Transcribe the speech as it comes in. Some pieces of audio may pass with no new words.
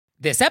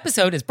This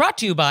episode is brought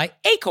to you by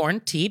Acorn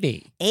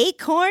TV.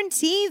 Acorn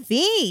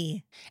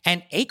TV.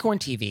 And Acorn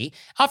TV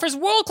offers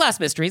world-class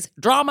mysteries,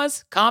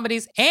 dramas,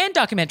 comedies, and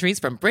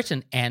documentaries from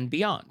Britain and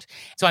beyond.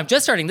 So I'm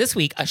just starting this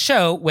week a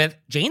show with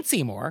Jane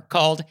Seymour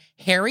called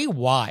Harry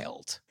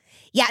Wild.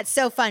 Yeah, it's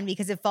so fun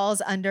because it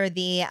falls under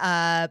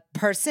the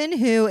person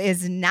who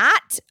is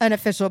not an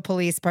official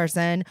police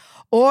person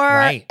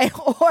or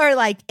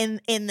like in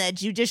the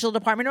judicial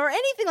department or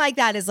anything like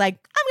that is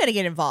like, I'm going to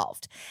get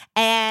involved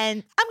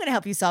and I'm going to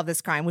help you solve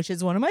this crime, which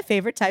is one of my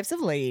favorite types of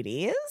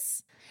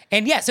ladies.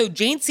 And yeah, so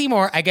Jane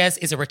Seymour, I guess,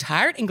 is a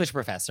retired English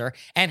professor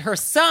and her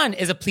son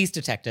is a police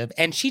detective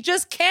and she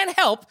just can't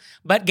help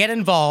but get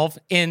involved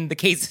in the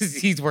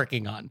cases he's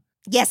working on.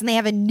 Yes, and they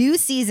have a new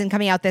season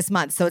coming out this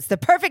month, so it's the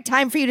perfect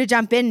time for you to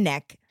jump in,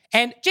 Nick.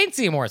 And Jane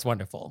Seymour is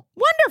wonderful.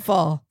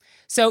 Wonderful.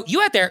 So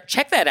you out there,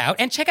 check that out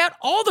and check out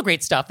all the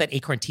great stuff that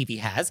Acorn TV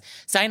has.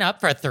 Sign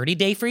up for a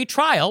 30-day free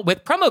trial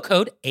with promo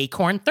code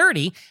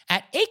ACORN30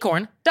 at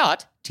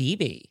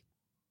acorn.tv.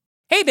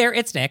 Hey there,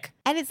 it's Nick.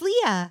 And it's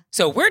Leah.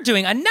 So we're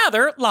doing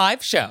another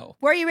live show.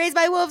 Were You Raised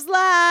by Wolves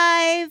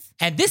Live?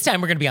 And this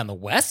time we're going to be on the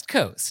West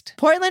Coast.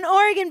 Portland,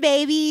 Oregon,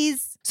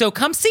 babies. So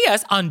come see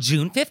us on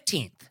June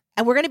 15th.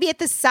 And we're going to be at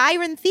the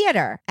Siren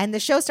Theater. And the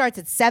show starts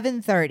at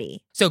 7:30.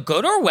 So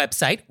go to our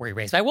website,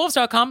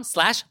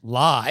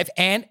 wereyouRaisedByWolves.com/live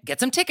and get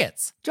some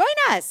tickets. Join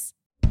us.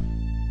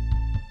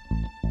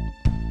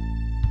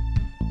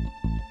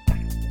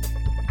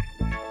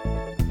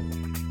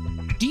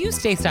 Do you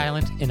stay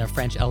silent in a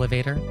French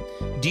elevator?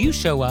 Do you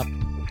show up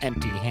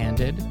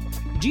empty-handed?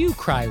 Do you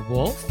cry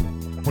wolf?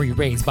 Were you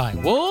raised by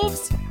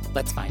wolves?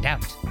 Let's find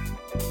out. Here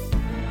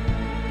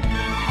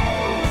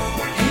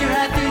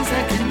are things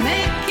that can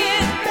make it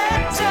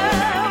better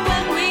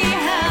when we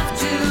have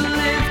to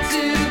live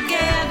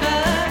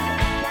together.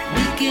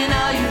 We can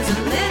all use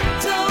a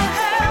little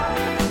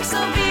help.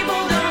 Some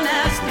people don't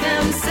ask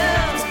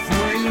themselves,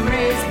 were you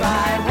raised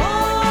by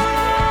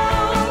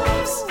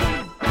wolves?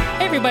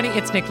 Hey everybody,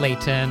 it's Nick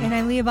Layton. And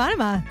I'm Leah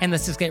Bonnema. And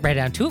let's just get right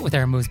down to it with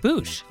our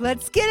amuse-bouche.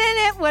 Let's get in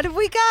it. What have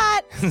we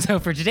got? So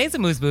for today's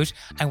amuse-bouche,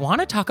 I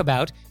want to talk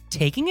about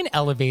taking an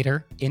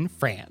elevator in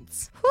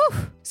France.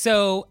 Whew.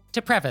 So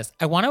to preface,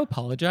 I want to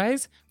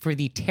apologize for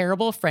the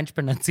terrible French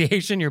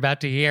pronunciation you're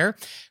about to hear.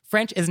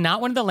 French is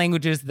not one of the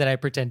languages that I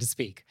pretend to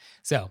speak.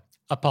 So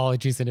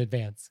apologies in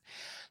advance.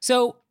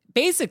 So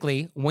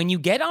basically, when you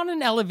get on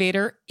an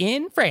elevator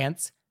in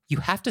France, you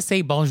have to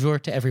say bonjour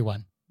to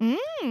everyone.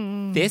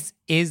 This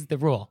is the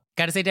rule.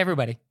 Got to say it to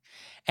everybody.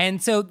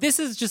 And so this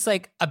is just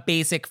like a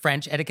basic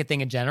French etiquette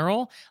thing in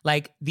general,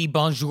 like the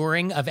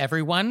bonjouring of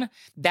everyone.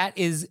 That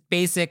is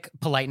basic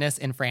politeness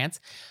in France.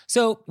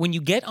 So when you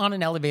get on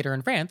an elevator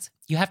in France,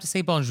 you have to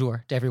say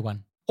bonjour to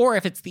everyone. Or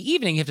if it's the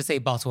evening, you have to say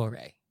bonsoir.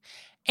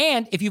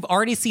 And if you've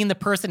already seen the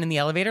person in the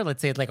elevator,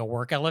 let's say it's like a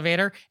work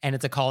elevator, and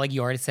it's a colleague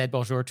you already said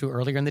bonjour to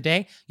earlier in the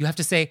day, you have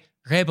to say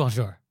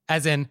re-bonjour,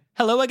 as in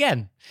hello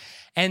again.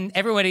 And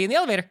everybody in the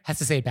elevator has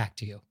to say it back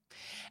to you.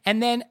 And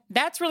then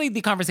that's really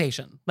the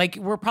conversation. Like,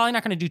 we're probably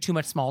not going to do too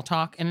much small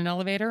talk in an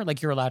elevator.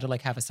 Like, you're allowed to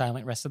like have a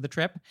silent rest of the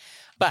trip.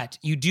 But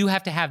you do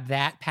have to have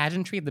that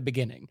pageantry at the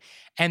beginning.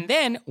 And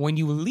then when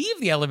you leave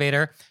the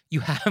elevator,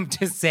 you have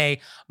to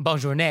say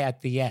bonjour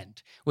at the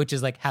end, which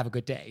is like, have a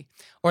good day.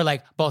 Or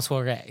like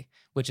bonsoir,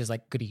 which is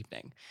like good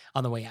evening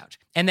on the way out.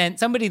 And then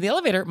somebody in the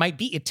elevator might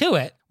beat you to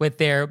it with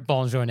their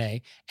bonjour.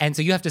 And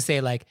so you have to say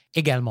like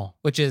également,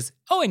 which is,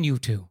 oh, and you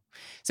too.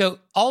 So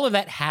all of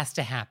that has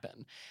to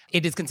happen.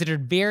 It is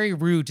considered very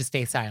rude to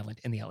stay silent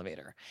in the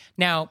elevator.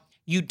 Now,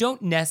 you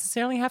don't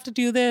necessarily have to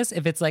do this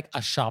if it's like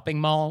a shopping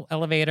mall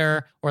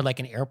elevator or like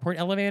an airport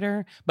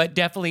elevator, but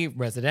definitely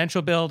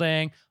residential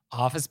building,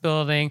 office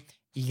building,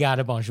 you got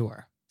to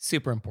bonjour.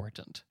 Super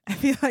important. I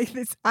feel like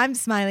this. I'm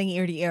smiling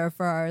ear to ear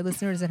for our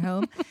listeners at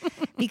home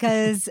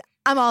because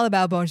I'm all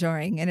about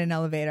bonjouring in an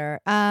elevator.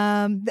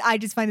 I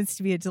just find this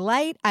to be a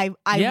delight. I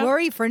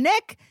worry for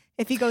Nick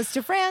if he goes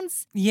to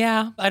France.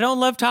 Yeah, I don't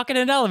love talking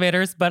in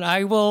elevators, but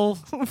I will.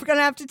 We're going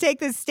to have to take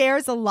the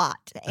stairs a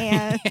lot.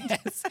 And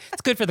yes,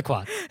 it's good for the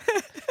quad.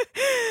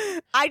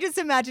 I just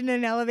imagine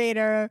an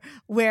elevator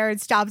where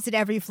it stops at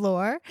every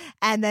floor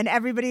and then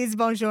everybody is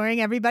bonjouring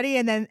everybody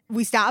and then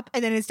we stop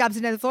and then it stops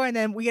at another floor and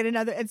then we get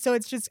another. And so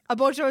it's just a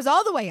bonjour is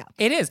all the way up.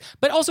 It is.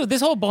 But also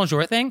this whole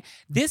bonjour thing,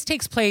 this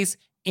takes place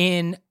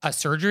in a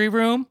surgery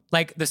room.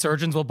 Like the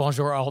surgeons will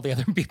bonjour all the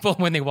other people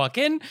when they walk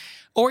in.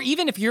 Or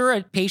even if you're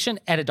a patient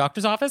at a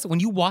doctor's office, when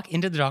you walk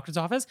into the doctor's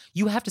office,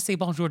 you have to say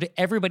bonjour to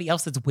everybody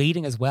else that's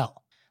waiting as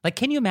well. Like,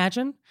 can you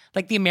imagine?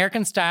 Like the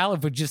American style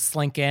of would just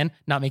slink in,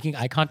 not making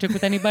eye contact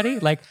with anybody.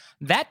 Like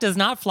that does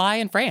not fly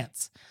in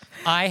France.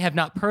 I have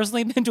not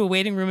personally been to a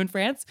waiting room in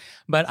France,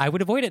 but I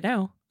would avoid it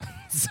now.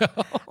 So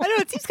I don't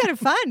know. It seems kind of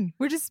fun.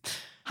 We're just,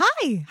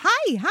 hi.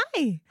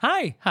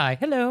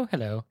 Hello.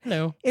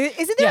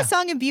 Isn't there a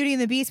song in Beauty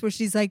and the Beast where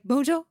she's like,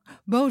 bonjour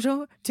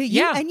to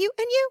you and you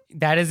and you?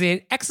 That is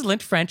an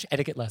excellent French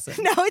etiquette lesson.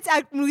 No,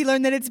 we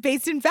learned that it's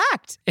based in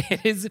fact.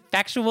 It is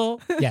factual.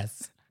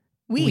 Yes.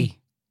 Oui.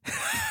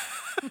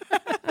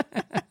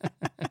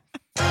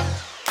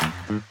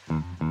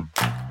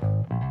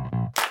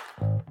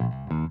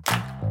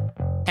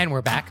 And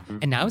we're back,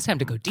 and now it's time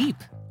to go deep.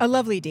 A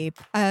lovely deep,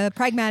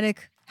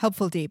 pragmatic,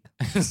 helpful deep.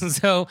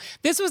 So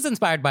this was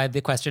inspired by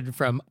the question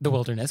from The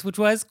Wilderness, which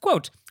was,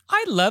 quote,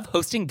 I love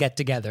hosting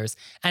get-togethers,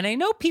 and I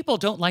know people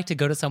don't like to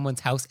go to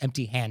someone's house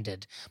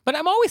empty-handed, but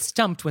I'm always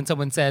stumped when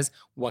someone says,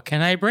 what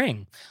can I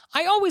bring?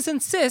 I always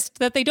insist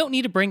that they don't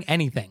need to bring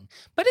anything.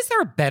 But is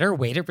there a better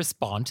way to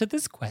respond to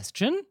this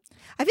question?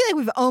 I feel like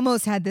we've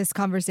almost had this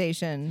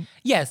conversation.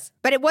 Yes.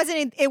 But it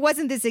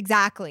wasn't this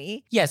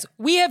exactly. Yes,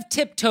 we have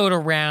tiptoed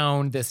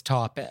around this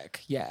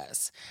topic.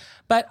 Yes.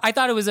 But I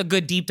thought it was a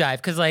good deep dive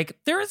because, like,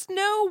 there is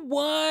no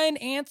one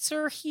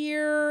answer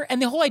here.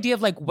 And the whole idea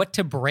of, like, what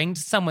to bring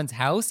to someone's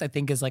house, I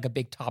think, is, like, a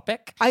big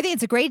topic. I think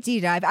it's a great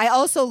deep dive. I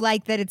also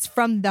like that it's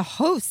from the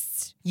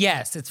hosts.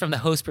 Yes, it's from the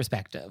host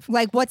perspective.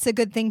 Like, what's a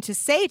good thing to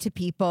say to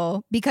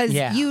people? Because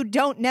you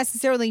don't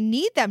necessarily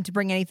need them to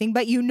bring anything,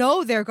 but you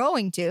know they're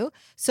going to.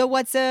 So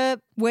what's a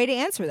way to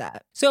answer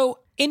that? So,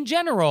 in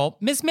general,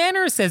 Miss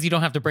Manners says you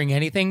don't have to bring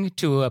anything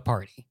to a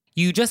party.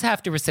 You just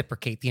have to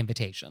reciprocate the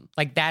invitation.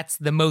 Like, that's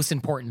the most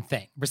important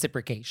thing,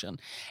 reciprocation.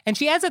 And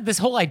she adds that this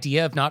whole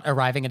idea of not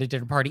arriving at a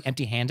dinner party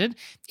empty-handed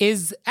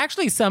is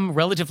actually some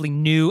relatively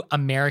new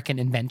American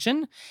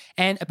invention.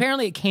 And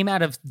apparently it came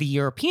out of the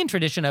European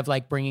tradition of,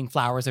 like, bringing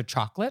flowers or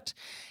chocolate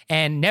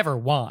and never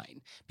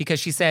wine. Because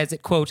she says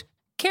it, quote,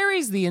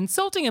 carries the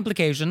insulting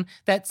implication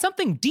that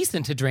something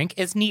decent to drink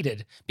is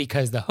needed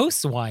because the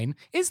host's wine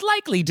is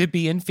likely to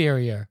be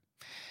inferior.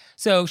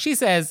 So she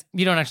says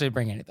you don't actually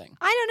bring anything.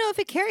 I don't know if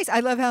it carries.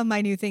 I love how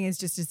my new thing is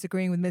just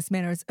disagreeing with Miss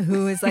Manners,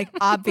 who is like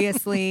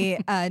obviously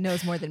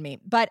knows more than me.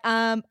 But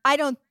I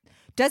don't.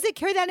 Does it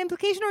carry that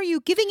implication, or are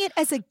you giving it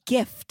as a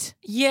gift?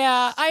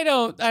 Yeah, I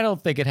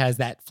don't think it has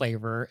that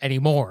flavor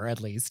anymore,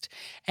 at least.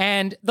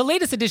 And the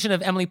latest edition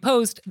of Emily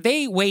Post,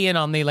 they weigh in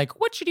on the,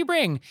 like, what should you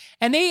bring?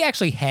 And they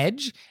actually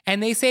hedge,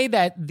 and they say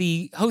that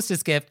the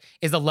hostess gift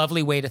is a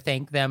lovely way to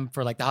thank them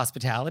for, like, the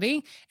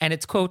hospitality. And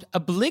it's, quote,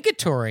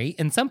 obligatory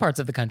in some parts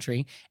of the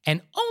country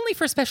and only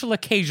for special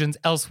occasions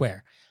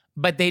elsewhere.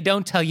 But they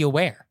don't tell you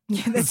where.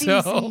 Yeah, that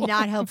seems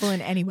not helpful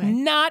in any way.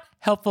 Not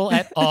helpful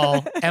at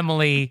all,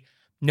 Emily.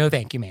 No,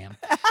 thank you, ma'am.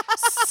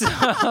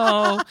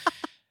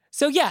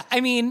 So yeah,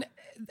 I mean,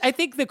 I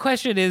think the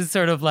question is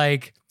sort of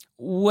like,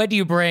 what do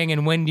you bring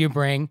and when do you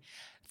bring?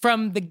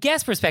 From the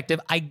guest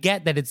perspective, I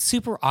get that it's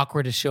super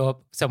awkward to show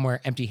up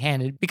somewhere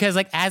empty-handed because,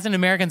 like, as an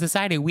American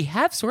society, we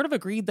have sort of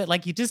agreed that,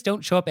 like, you just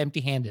don't show up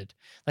empty-handed.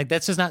 Like,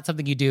 that's just not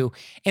something you do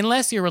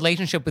unless your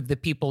relationship with the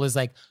people is,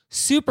 like,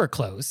 super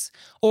close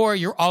or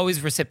you're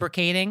always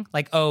reciprocating.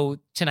 Like, oh,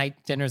 tonight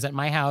dinner's at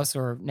my house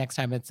or next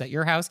time it's at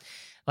your house.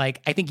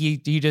 Like, I think you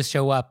just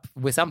show up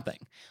with something.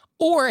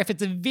 Or if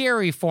it's a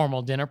very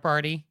formal dinner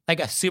party, like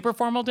a super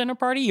formal dinner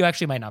party, you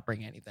actually might not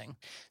bring anything.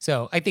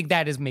 So I think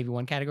that is maybe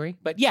one category.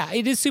 But yeah,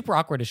 it is super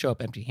awkward to show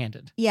up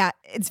empty-handed. Yeah,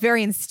 it's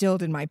very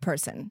instilled in my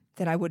person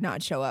that I would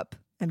not show up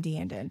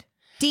empty-handed.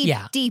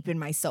 Deep in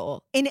my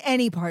soul, in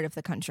any part of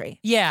the country.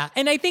 Yeah,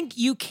 and I think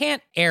you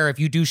can't err if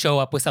you do show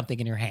up with something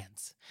in your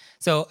hands.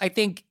 So I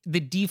think the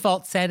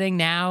default setting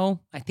now,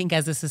 I think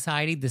as a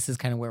society, this is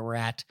kind of where we're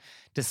at,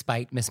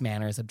 despite Miss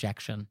Manners'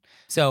 objection.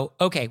 So,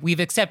 okay, we've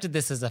accepted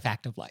this as a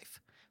fact of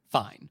life.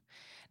 Fine.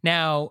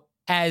 Now,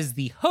 as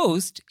the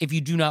host, if you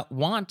do not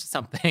want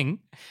something,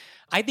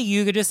 I think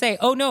you could just say,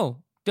 oh no,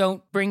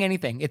 don't bring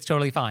anything. It's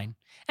totally fine.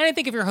 And I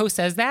think if your host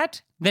says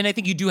that, then I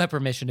think you do have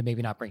permission to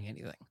maybe not bring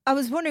anything. I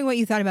was wondering what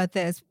you thought about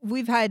this.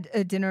 We've had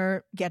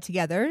dinner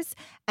get-togethers,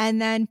 and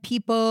then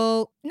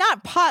people,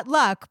 not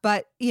potluck,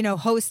 but, you know,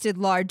 hosted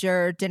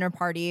larger dinner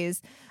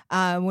parties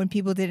when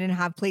people didn't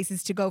have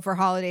places to go for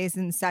holidays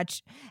and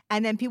such.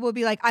 And then people would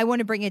be like, I want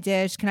to bring a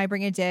dish. Can I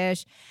bring a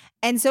dish?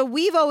 And so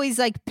we've always,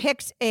 like,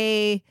 picked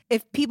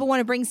if people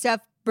want to bring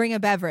stuff, bring a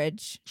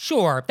beverage.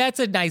 Sure, that's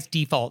a nice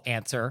default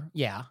answer.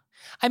 Yeah.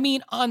 I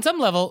mean, on some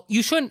level,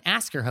 you shouldn't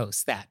ask your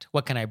host that.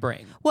 What can I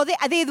bring? Well,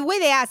 the way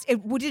they asked,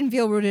 it didn't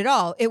feel rude at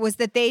all. It was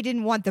that they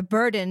didn't want the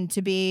burden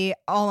to be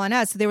all on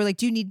us. So they were like,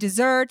 do you need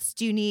desserts?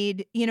 Do you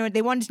need,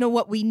 they wanted to know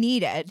what we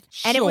needed.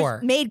 Sure. And it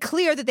was made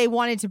clear that they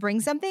wanted to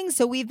bring something.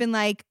 So we've been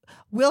like,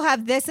 we'll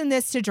have this and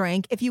this to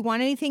drink. If you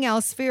want anything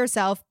else for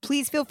yourself,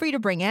 please feel free to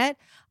bring it.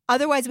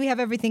 Otherwise, we have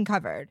everything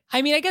covered.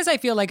 I mean, I guess I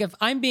feel like if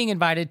I'm being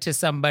invited to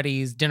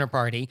somebody's dinner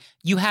party,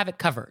 you have it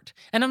covered.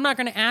 And I'm not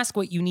going to ask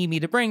what you need me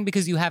to bring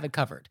because you have it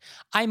covered.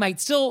 I might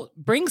still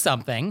bring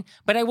something,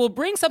 but I will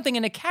bring something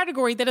in a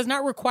category that is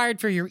not required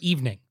for your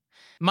evening.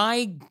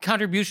 My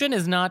contribution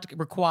is not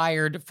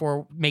required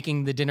for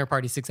making the dinner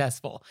party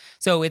successful.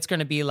 So it's going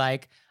to be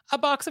like a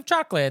box of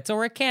chocolates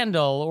or a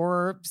candle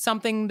or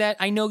something that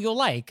I know you'll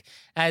like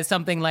as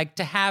something like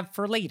to have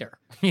for later.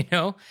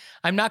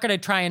 I'm not going to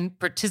try and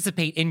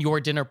participate in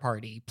your dinner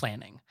party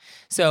planning.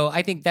 So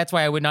I think that's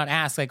why I would not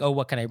ask like, oh,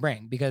 what can I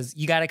bring? Because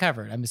you got it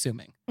covered, I'm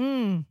assuming.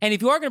 And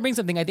if you are going to bring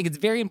something, I think it's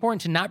very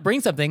important to not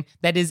bring something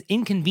that is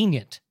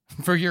inconvenient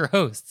for your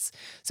hosts.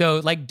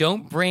 So like,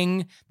 don't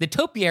bring the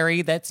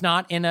topiary that's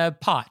not in a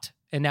pot.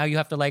 And now you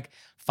have to like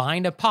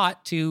find a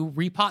pot to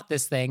repot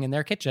this thing in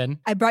their kitchen.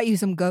 I brought you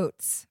some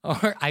goats.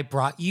 Or I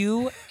brought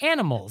you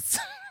animals.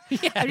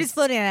 Yes. I'm just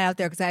floating that out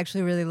there because I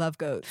actually really love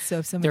goats. So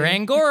if somebody... They're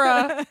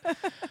Angora.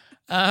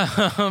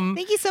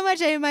 Thank you so much.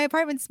 My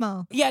apartment's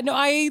small. Yeah, no,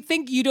 I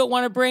think you don't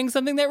want to bring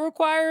something that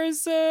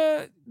requires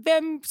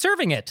them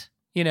serving it.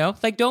 You know,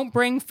 like don't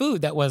bring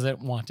food that wasn't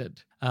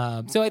wanted.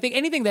 So I think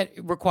anything that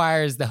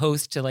requires the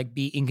host to like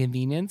be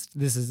inconvenienced,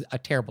 this is a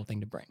terrible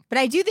thing to bring. But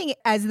I do think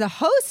as the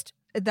host,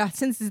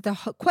 since the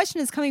question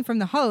is coming from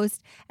the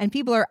host and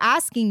people are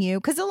asking you,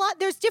 because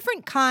there's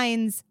different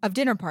kinds of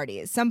dinner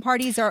parties. Some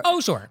parties are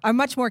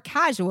much more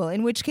casual,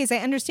 in which case I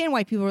understand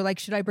why people are like,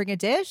 should I bring a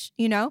dish?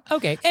 You know?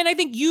 Okay. And I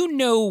think you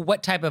know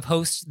what type of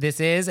host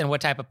this is and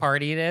what type of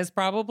party it is,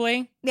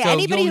 probably. Yeah, so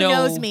anybody who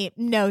knows me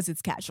knows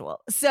it's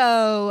casual.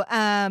 So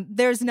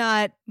there's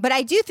not, but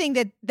I do think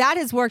that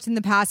has worked in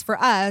the past for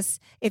us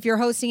if you're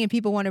hosting and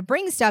people want to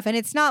bring stuff. And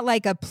it's not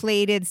like a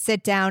plated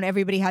sit down,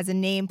 everybody has a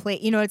name plate.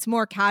 You know, it's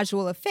more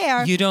casual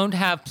affair. You don't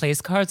have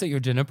place cards at your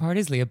dinner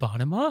parties, Leah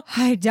Bonnema?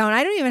 I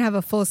don't even have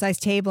a full-size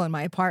table in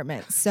my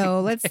apartment.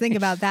 So let's think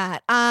about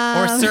that.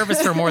 Or service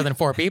for more than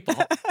 4 people.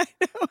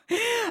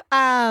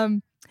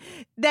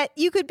 That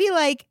you could be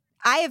like,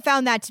 I have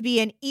found that to be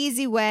an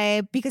easy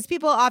way because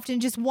people often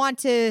just want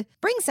to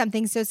bring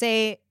something. So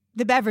say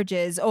the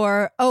beverages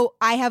or, oh,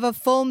 I have a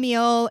full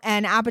meal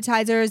and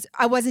appetizers.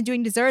 I wasn't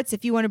doing desserts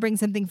if you want to bring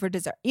something for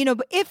dessert. You know,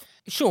 but if...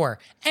 Sure.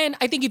 And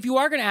I think if you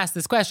are going to ask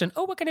this question,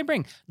 oh, what can I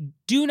bring?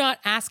 Do not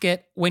ask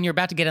it when you're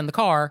about to get in the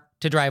car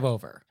to drive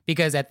over.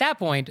 Because at that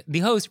point, the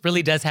host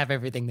really does have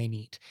everything they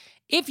need.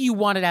 If you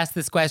wanted to ask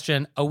this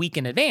question a week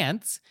in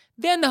advance,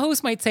 then the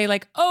host might say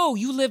like, oh,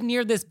 you live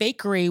near this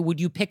bakery.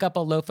 Would you pick up a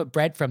loaf of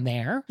bread from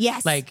there?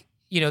 Yes. Like,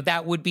 you know,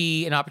 that would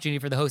be an opportunity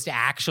for the host to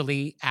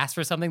actually ask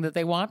for something that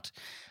they want.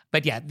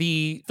 But yeah,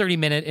 the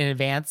 30-minute in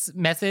advance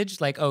message,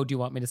 like, oh, do you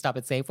want me to stop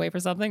at Safeway for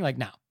something? Like,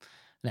 no,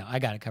 I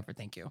got it covered.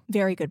 Thank you.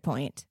 Very good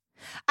point.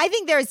 I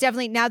think there is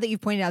definitely, now that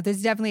you've pointed out,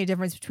 there's definitely a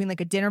difference between like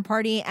a dinner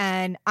party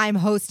and I'm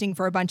hosting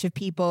for a bunch of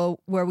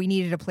people where we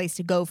needed a place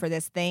to go for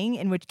this thing,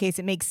 in which case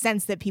it makes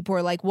sense that people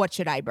are like, what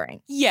should I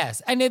bring?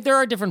 Yes. And there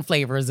are different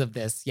flavors of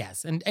this.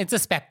 Yes. And it's a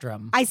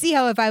spectrum. I see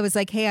how if I was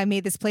like, hey, I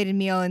made this plated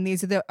meal and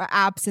these are the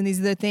apps and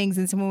these are the things,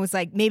 and someone was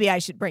like, maybe I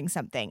should bring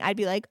something, I'd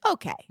be like,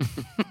 okay.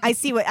 I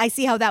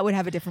see how that would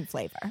have a different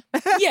flavor.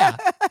 Yeah.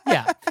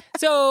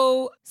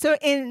 So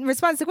in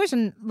response to the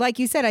question, like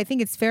you said, I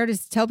think it's fair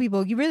to tell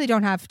people you really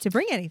don't have to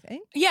bring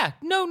anything. Yeah,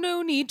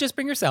 no need. Just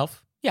bring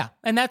yourself. Yeah,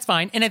 and that's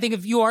fine. And I think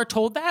if you are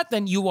told that,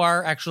 then you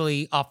are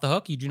actually off the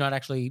hook. You do not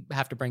actually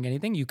have to bring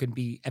anything. You can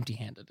be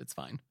empty-handed. It's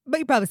fine. But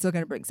you're probably still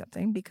going to bring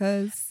something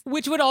because...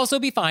 Which would also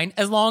be fine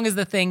as long as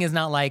the thing is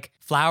not like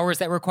flowers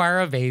that require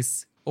a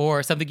vase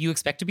or something you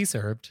expect to be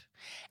served.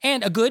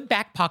 And a good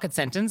back pocket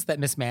sentence that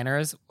Miss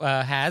Manners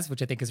has,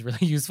 which I think is really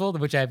useful,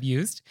 which I've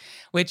used,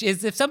 which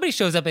is if somebody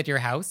shows up at your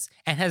house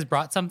and has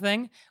brought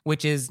something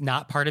which is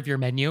not part of your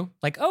menu,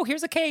 like, oh,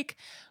 here's a cake,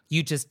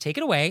 you just take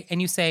it away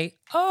and you say,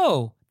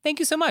 oh, thank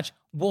you so much.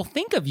 We'll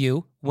think of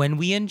you when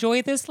we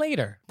enjoy this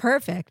later.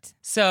 Perfect.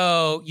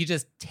 So you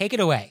just take it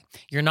away.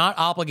 You're not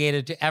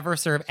obligated to ever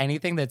serve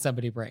anything that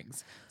somebody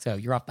brings. So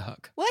you're off the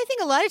hook. Well, I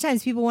think a lot of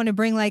times people want to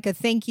bring like a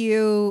thank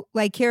you,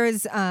 like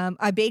here's,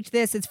 I baked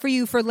this. It's for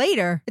you for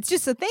later. It's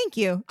just a thank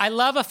you. I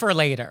love a for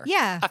later.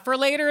 Yeah. A for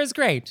later is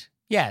great.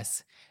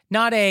 Yes.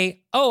 Not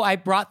I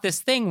brought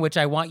this thing, which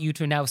I want you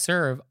to now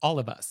serve all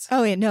of us.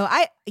 Oh, yeah.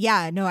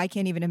 No, I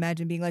can't even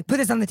imagine being like, put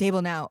this on the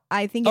table now.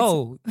 I think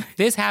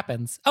this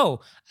happens. Oh,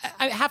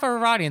 half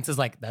our audience is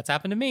like, that's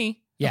happened to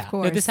me. Yeah. Of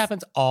course. This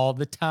happens all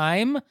the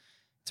time.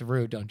 It's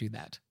rude. Don't do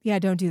that. Yeah,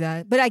 don't do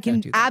that. But I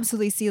can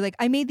absolutely see like,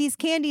 I made these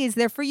candies.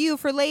 They're for you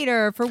for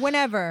later, for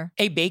whenever.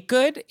 A baked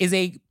good is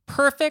a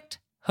perfect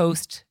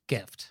host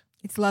gift.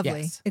 It's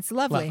lovely. Yes. It's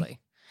lovely.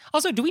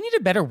 Also, do we need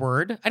a better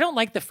word? I don't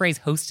like the phrase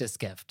hostess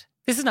gift.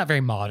 This is not very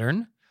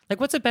modern.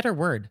 Like, what's a better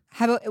word?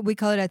 How about we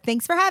call it a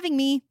thanks for having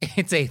me?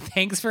 It's a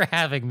thanks for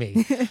having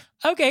me.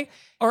 Okay.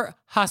 Or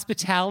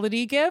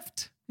hospitality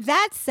gift?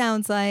 That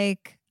sounds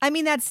like, I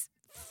mean, that's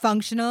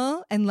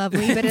functional and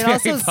lovely, but it Very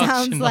also sounds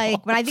functional.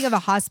 like, when I think of a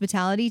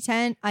hospitality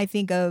tent, I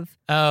think of...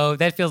 Oh,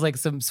 that feels like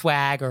some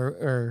swag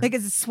or... Like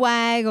it's a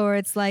swag or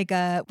it's like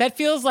a... That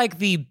feels like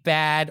the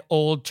bad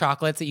old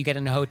chocolates that you get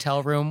in a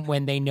hotel room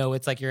when they know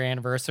it's like your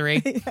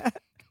anniversary. Yeah.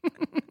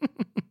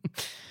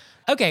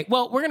 Okay,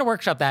 well, we're going to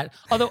workshop that.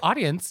 Although,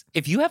 audience,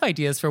 if you have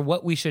ideas for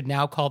what we should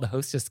now call the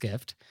hostess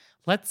gift,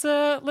 let's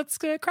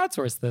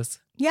crowdsource this.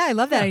 Yeah, I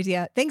love that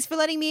idea. Thanks for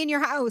letting me in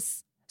your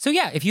house. So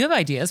yeah, if you have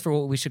ideas for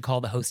what we should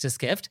call the hostess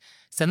gift,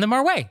 send them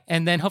our way.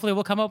 And then hopefully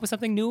we'll come up with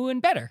something new and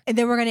better. And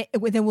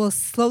then we'll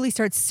slowly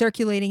start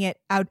circulating it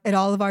out at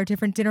all of our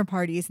different dinner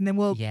parties. And then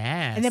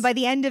and then by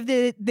the end of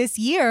this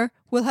year,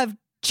 we'll have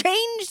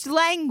changed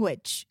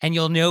language. And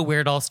you'll know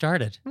where it all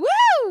started.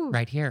 Woo!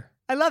 Right here.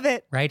 I love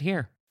it. Right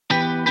here.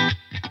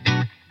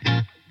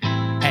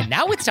 And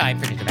now it's time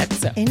for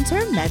Intermezzo.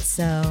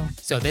 Intermezzo.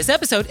 So this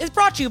episode is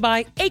brought to you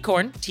by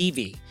Acorn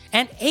TV.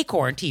 And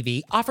Acorn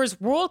TV offers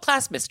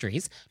world-class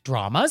mysteries,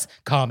 dramas,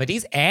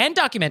 comedies, and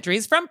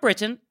documentaries from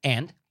Britain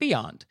and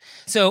beyond.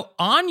 So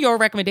on your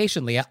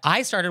recommendation, Leah,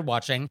 I started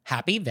watching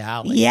Happy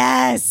Valley.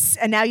 Yes.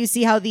 And now you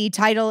see how the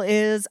title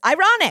is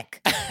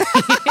ironic.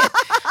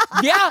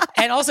 Yeah.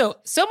 And also,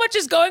 so much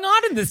is going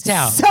on in this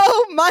town.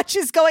 So much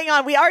is going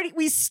on.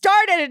 We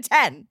start at a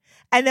 10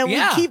 and then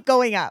we keep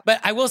going up.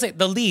 But I will say,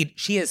 the lead,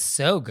 she is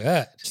so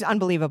good. She's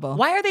unbelievable.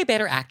 Why are they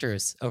better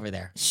actors over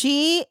there?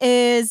 She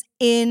is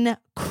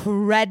incredible.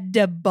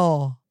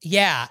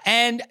 Yeah,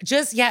 and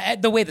just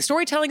the way the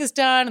storytelling is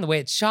done and the way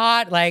it's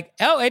shot, like,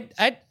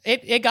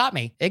 it got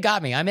me. It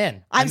got me. I'm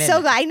in. I'm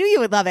so glad. I knew you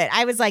would love it.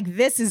 I was like,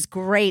 this is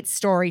great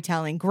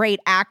storytelling, great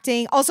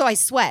acting. Also, I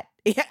sweat.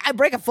 I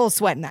break a full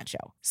sweat in that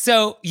show.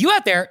 So you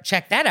out there,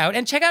 check that out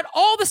and check out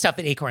all the stuff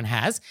that Acorn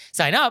has.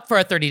 Sign up for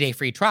a 30-day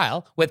free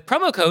trial with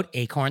promo code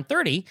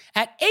ACORN30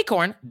 at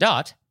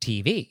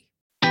acorn.tv.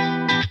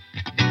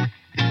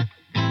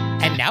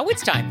 And now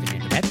it's time for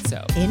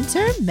Intermezzo.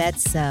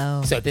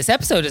 Intermezzo. So this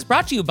episode is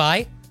brought to you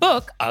by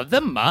Book of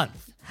the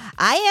Month.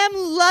 I am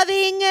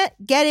loving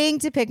getting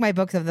to pick my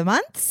books of the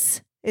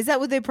months. Is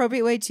that the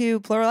appropriate way to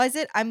pluralize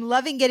it? I'm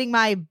loving getting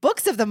my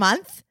books of the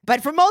month,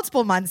 but for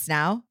multiple months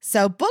now.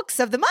 So books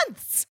of the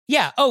months.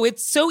 Yeah. Oh,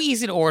 it's so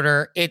easy to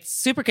order. It's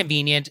super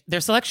convenient.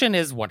 Their selection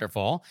is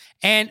wonderful.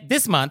 And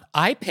this month,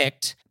 I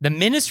picked The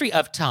Ministry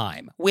of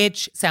Time,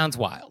 which sounds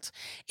wild.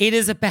 It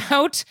is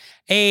about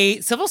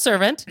a civil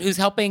servant who's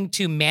helping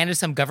to manage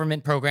some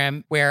government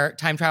program where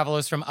time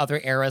travelers from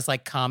other eras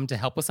come to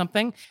help with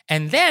something.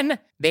 And then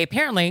they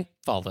apparently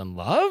fall in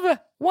love.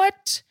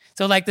 What?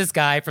 So this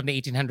guy from the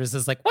 1800s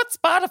is like, what's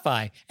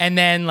Spotify? And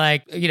then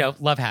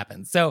love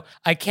happens. So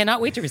I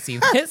cannot wait to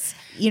receive this.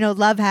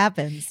 Love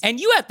happens. And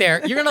you out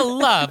there, you're going to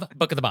love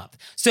Book of the Month.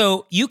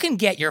 So you can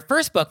get your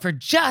first book for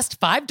just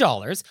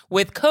 $5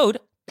 with code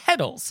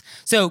PEDALS.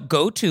 So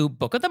go to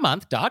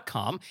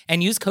bookofthemonth.com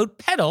and use code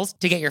PEDALS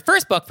to get your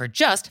first book for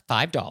just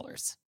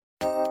 $5.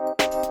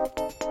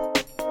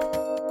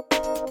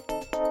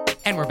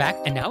 And we're back.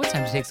 And now it's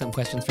time to take some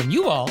questions from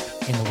you all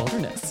in the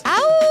wilderness.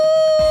 Ow!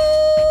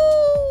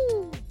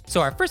 So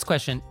our first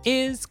question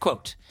is,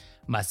 quote,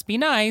 must be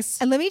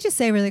nice. And let me just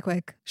say really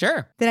quick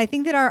Sure. that I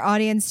think that our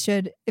audience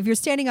should, if you're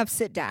standing up,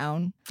 sit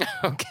down.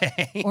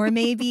 Okay. Or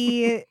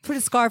maybe put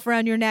a scarf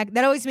around your neck.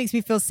 That always makes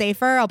me feel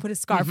safer. I'll put a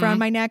scarf around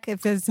my neck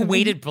if there's something.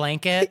 Weighted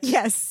blanket.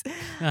 Yes.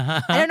 Uh-huh.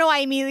 I don't know why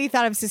I immediately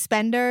thought of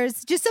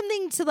suspenders. Just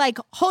something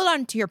to hold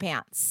on to your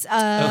pants.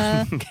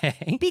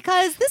 Okay.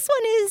 Because this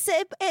one is,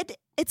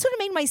 it sort of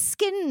made my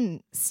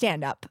skin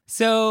stand up.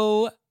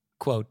 So,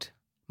 quote,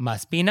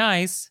 must be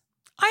nice.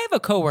 I have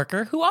a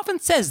coworker who often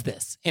says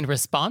this in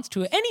response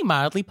to any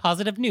mildly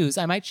positive news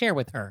I might share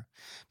with her.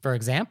 For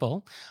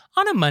example,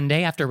 on a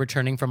Monday after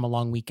returning from a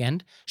long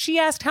weekend, she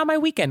asked how my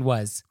weekend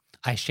was.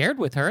 I shared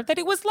with her that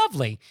it was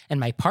lovely, and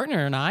my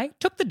partner and I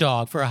took the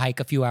dog for a hike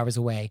a few hours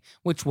away,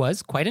 which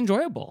was quite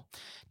enjoyable.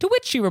 To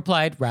which she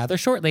replied rather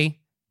shortly,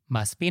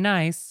 must be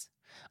nice.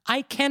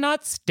 I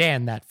cannot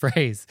stand that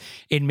phrase.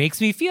 It makes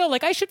me feel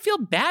like I should feel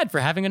bad for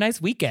having a nice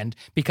weekend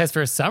because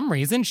for some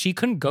reason she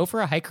couldn't go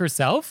for a hike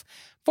herself.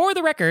 For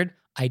the record,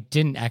 I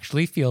didn't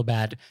actually feel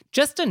bad,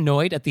 just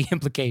annoyed at the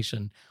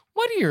implication.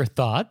 What are your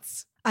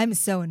thoughts? I'm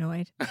so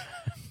annoyed.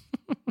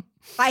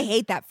 I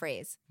hate that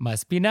phrase.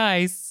 Must be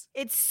nice.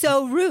 It's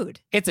so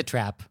rude. It's a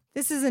trap.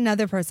 This is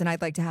another person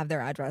I'd like to have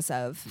their address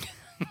of.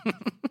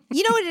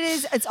 You know what it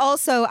is? It's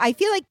also, I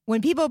feel like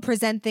when people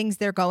present things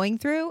they're going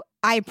through,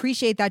 I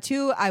appreciate that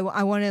too.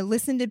 I want to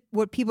listen to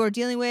what people are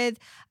dealing with.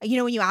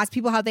 When you ask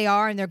people how they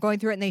are and they're going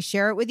through it and they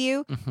share it with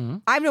you,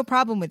 I have no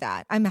problem with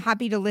that. I'm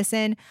happy to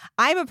listen.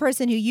 I'm a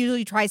person who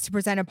usually tries to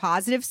present a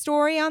positive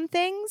story on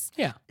things.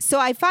 Yeah.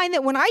 So I find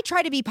that when I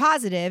try to be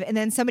positive and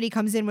then somebody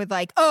comes in with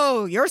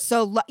oh, you're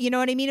so, you know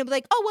what I mean? It'll be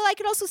like, oh, well, I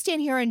could also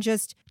stand here and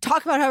just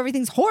talk about how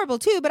everything's horrible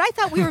too. But I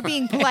thought we were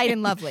being polite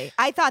and lovely.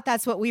 I thought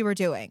that's what we were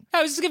doing.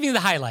 I was just giving you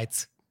the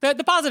highlights.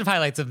 The positive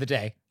highlights of the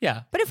day.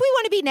 Yeah. But if we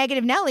want to be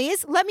negative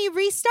Nellies, let me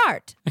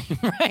restart.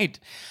 Right.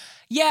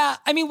 Yeah.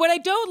 I mean, what I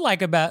don't like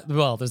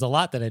there's a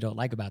lot that I don't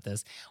like about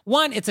this.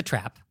 One, it's a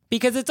trap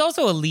because it's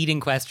also a leading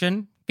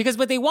question because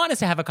what they want is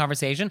to have a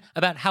conversation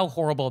about how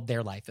horrible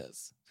their life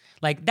is.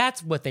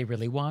 That's what they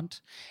really want.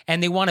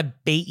 And they want to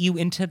bait you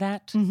into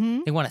that.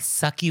 Mm-hmm. They want to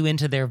suck you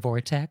into their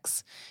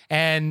vortex.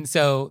 And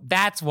so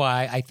that's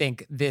why I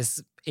think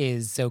this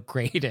is so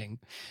grating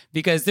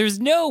because there's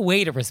no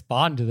way to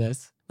respond to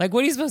this. What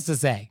are you supposed to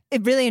say?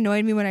 It really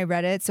annoyed me when I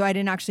read it, so I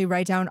didn't actually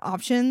write down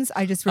options.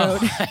 I just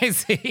wrote, I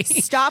see.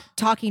 Stop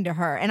talking to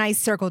her, and I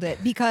circled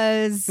it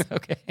because,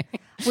 okay.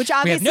 Which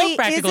obviously we have no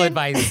practical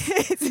advice.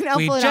 It's an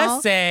helpful we at just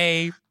all.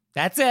 say,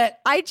 that's it.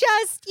 I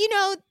just,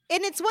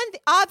 and it's one thing,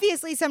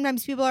 obviously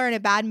sometimes people are in a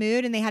bad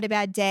mood and they had a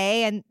bad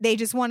day and they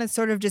just want to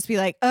sort of just be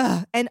like,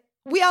 ugh, and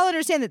we all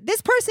understand that this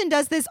person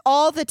does this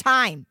all the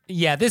time.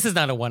 Yeah, this is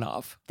not a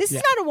one-off. This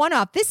is not a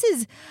one-off. This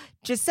is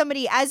just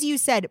somebody, as you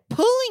said,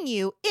 pulling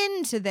you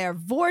into their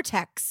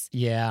vortex.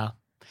 Yeah.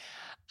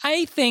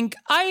 I think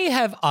I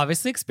have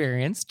obviously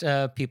experienced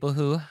people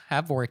who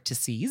have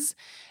vortices.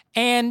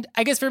 And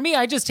I guess for me,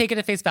 I just take it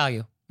at face value.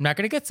 I'm not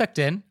going to get sucked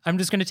in. I'm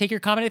just going to take your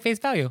comment at face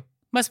value.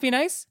 Must be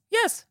nice?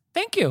 Yes.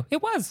 Thank you.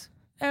 It was.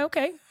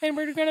 Okay. And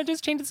we're going to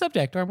just change the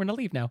subject or I'm going to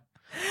leave now.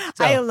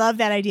 So, I love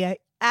that idea.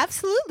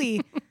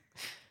 Absolutely.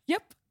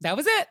 Yep. That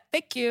was it.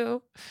 Thank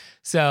you.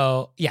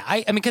 So yeah,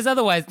 I mean, because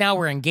otherwise now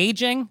we're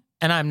engaging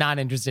and I'm not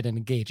interested in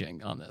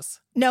engaging on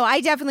this. No,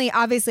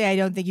 obviously, I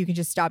don't think you can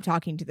just stop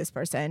talking to this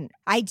person.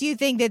 I do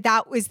think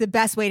that was the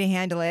best way to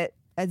handle it.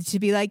 To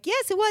be like,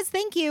 yes, it was,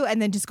 thank you, and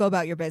then just go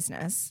about your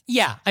business.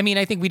 Yeah, I mean,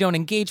 I think we don't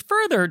engage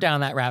further down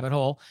that rabbit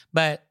hole,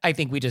 but I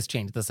think we just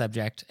change the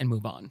subject and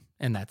move on,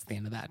 and that's the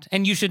end of that.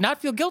 And you should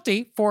not feel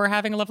guilty for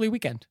having a lovely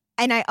weekend.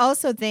 And I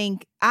also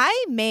think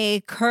I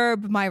may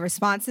curb my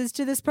responses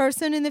to this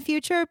person in the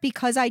future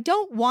because I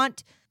don't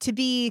want to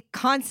be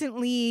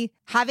constantly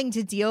having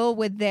to deal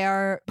with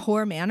their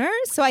poor manners.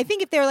 So I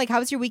think if they're like, how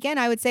was your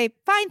weekend? I would say,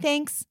 fine,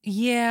 thanks.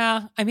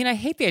 Yeah, I mean, I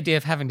hate the idea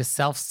of having to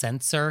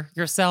self-censor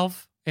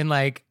yourself. And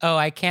like, oh,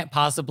 I can't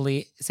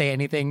possibly say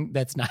anything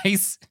that's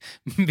nice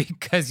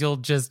because you'll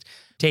just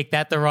take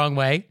that the wrong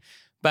way.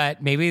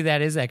 But maybe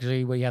that is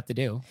actually what you have to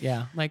do.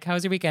 Yeah. Like, how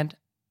was your weekend?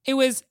 It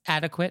was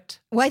adequate.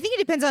 Well, I think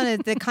it depends on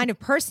the kind of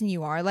person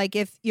you are. Like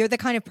if you're the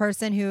kind of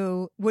person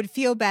who would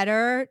feel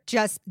better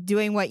just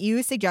doing what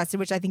you suggested,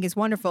 which I think is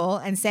wonderful,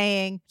 and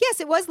saying, yes,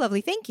 it was lovely.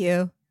 Thank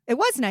you. It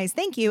was nice.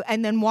 Thank you.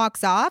 And then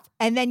walks off.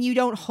 And then you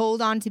don't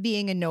hold on to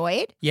being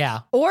annoyed.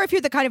 Yeah. Or if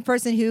you're the kind of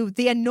person who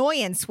the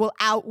annoyance will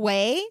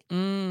outweigh,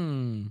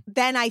 then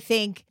I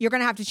think you're going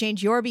to have to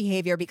change your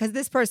behavior because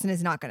this person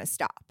is not going to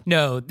stop.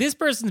 No, this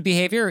person's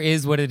behavior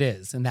is what it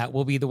is. And that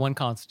will be the one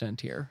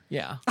constant here.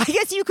 Yeah. I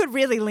guess you could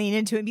really lean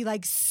into it and be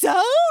like,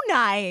 so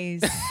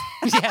nice.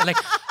 Yeah. Like,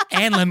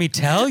 and let me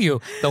tell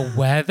you, the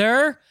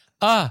weather.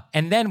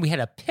 And then we had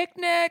a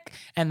picnic,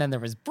 and then there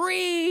was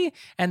brie,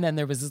 and then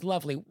there was this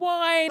lovely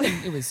wine,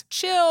 and it was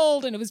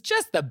chilled, and it was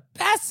just the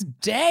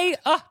best day.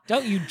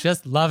 Don't you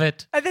just love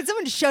it? And then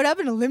someone showed up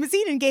in a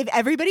limousine and gave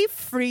everybody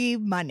free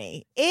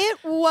money. It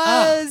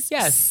was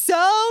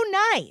so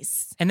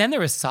nice. And then there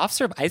was soft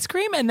serve ice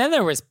cream, and then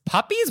there was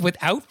puppies with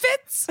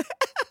outfits.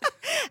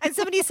 And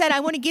somebody said, I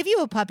want to give you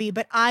a puppy,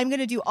 but I'm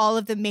going to do all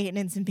of the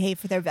maintenance and pay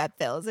for their vet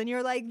bills. And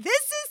you're like, this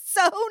is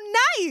so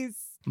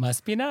nice.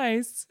 Must be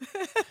nice.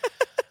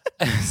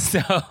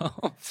 So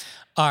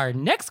our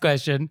next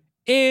question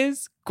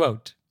is,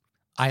 quote,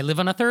 I live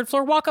on a third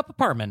floor walk-up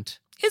apartment.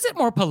 Is it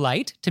more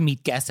polite to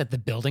meet guests at the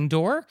building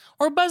door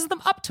or buzz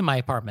them up to my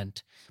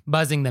apartment?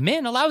 Buzzing them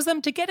in allows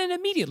them to get in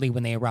immediately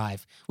when they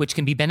arrive, which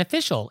can be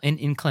beneficial in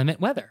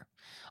inclement weather.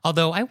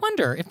 Although I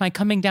wonder if my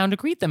coming down to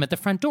greet them at the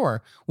front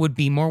door would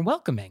be more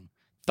welcoming.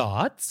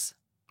 Thoughts?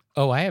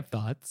 Oh, I have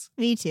thoughts.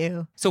 Me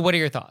too. So what are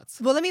your thoughts?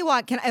 Well, let me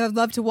I would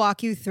love to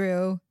walk you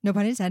through, no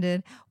pun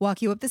intended,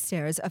 walk you up the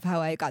stairs of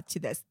how I got to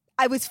this.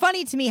 It was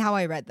funny to me how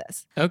I read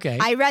this. Okay.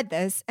 I read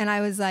this and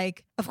I was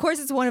like, of course,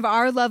 it's one of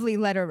our lovely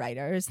letter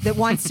writers that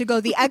wants to go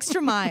the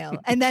extra mile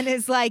and then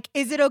is like,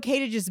 is it okay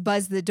to just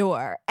buzz the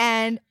door?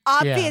 And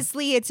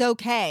obviously it's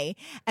okay.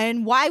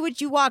 And why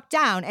would you walk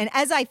down? And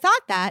as I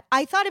thought that,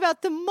 I thought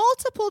about the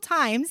multiple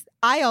times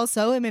I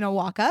also am in a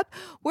walk up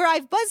where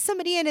I've buzzed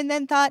somebody in and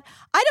then thought,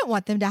 I don't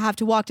want them to have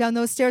to walk down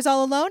those stairs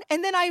all alone.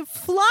 And then I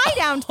fly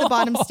down to the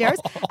bottom stairs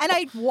and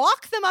I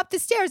walk them up the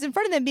stairs in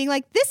front of them being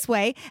like this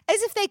way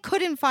as if they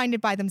couldn't find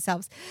it by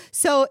themselves.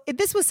 So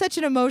this was such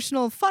an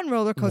emotional, fun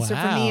roller coaster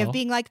for me of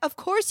being like, of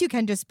course you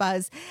can just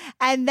buzz.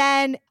 And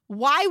then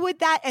why would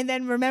that? And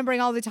then remembering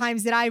all the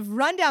times that I've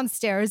run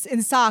downstairs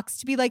in socks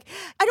to be like,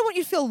 I don't want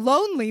you to feel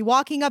lonely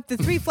walking up the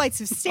 3 flights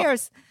of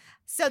stairs.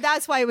 So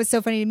that's why it was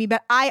so funny to me.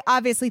 But I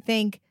obviously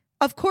think,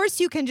 of course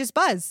you can just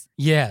buzz.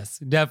 Yes,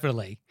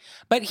 definitely.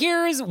 But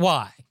here's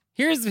why.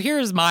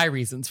 Here's my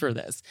reasons for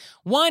this.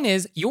 One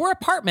is your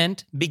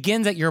apartment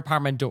begins at your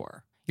apartment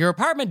door. Your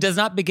apartment does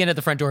not begin at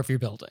the front door of your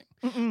building,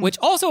 which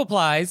also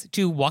applies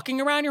to walking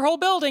around your whole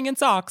building in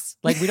socks.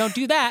 Like we don't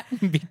do that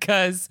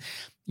because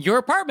your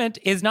apartment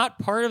is not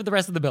part of the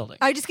rest of the building.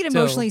 I just get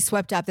emotionally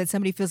swept up that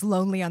somebody feels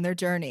lonely on their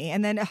journey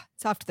and then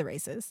it's off to the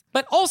races.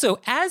 But also,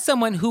 as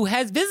someone who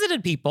has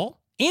visited people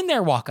in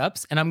their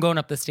walk-ups, and I'm going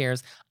up the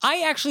stairs,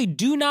 I actually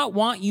do not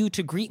want you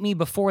to greet me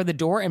before the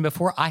door and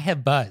before I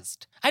have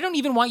buzzed. I don't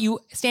even want you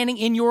standing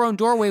in your own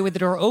doorway with the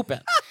door open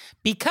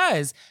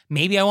because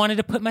maybe I wanted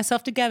to put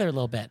myself together a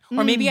little bit.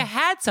 Or maybe I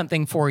had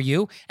something for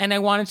you and I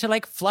wanted to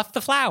like fluff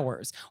the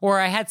flowers. Or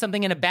I had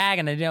something in a bag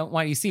and I don't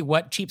want you to see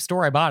what cheap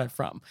store I bought it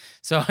from.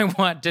 So I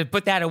want to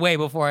put that away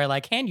before I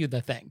like hand you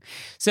the thing.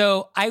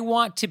 So I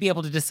want to be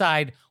able to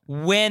decide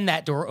when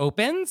that door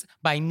opens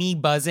by me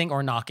buzzing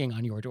or knocking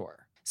on your door.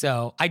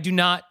 So I do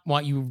not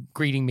want you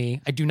greeting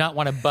me. I do not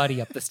want a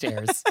buddy up the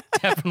stairs.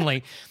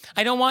 Definitely.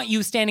 I don't want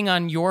you standing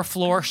on your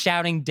floor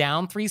shouting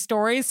down 3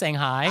 stories saying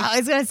hi. I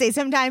was going to say,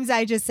 sometimes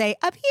I just say,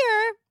 up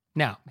here.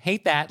 No,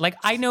 hate that. Like,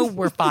 I know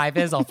where 5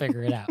 is. I'll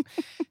figure it out.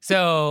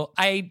 So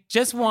I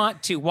just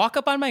want to walk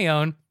up on my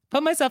own,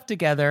 put myself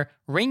together,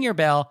 ring your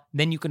bell,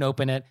 then you can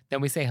open it.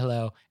 Then we say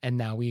hello. And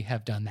now we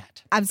have done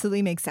that.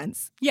 Absolutely makes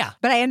sense. Yeah.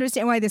 But I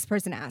understand why this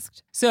person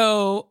asked.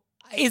 So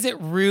is it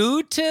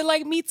rude to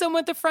like meet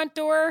someone at the front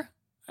door?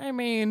 I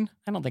mean,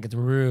 I don't think it's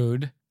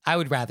rude. I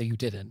would rather you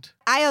didn't.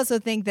 I also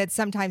think that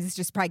sometimes it's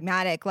just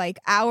pragmatic. Like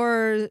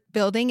our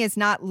building is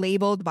not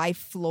labeled by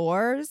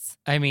floors.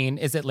 I mean,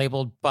 is it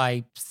labeled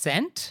by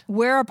cent?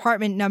 We're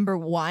apartment number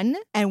 1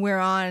 and we're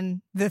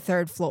on the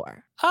 3rd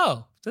floor.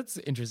 Oh, that's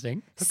interesting.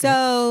 Okay.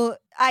 So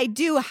I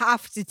do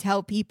have to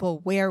tell people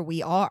where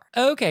we are.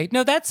 Okay.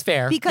 No, that's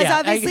fair. Because Yeah,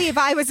 obviously if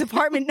I was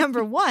apartment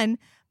number 1,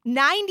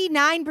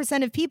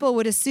 99% of people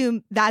would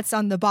assume that's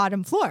on the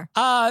bottom floor.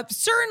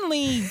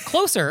 Certainly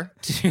closer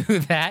to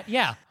that.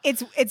 Yeah.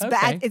 It's Okay.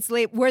 bad.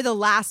 We're the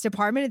last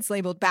apartment. It's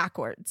labeled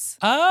backwards.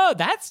 Oh,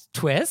 that's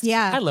twist.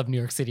 Yeah. I love New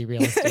York City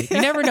real estate. You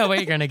never know what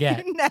you're going to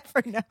get. You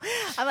never know.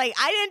 I'm like,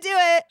 I didn't do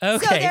it.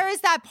 So Okay. there is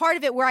that part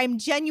of it where I'm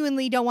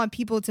genuinely don't want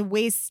people to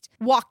waste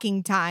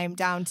walking time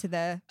down to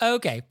the.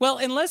 Okay. Well,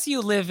 unless you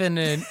live in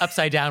an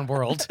upside down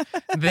world,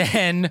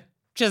 then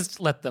just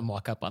let them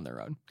walk up on their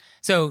own.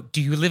 So,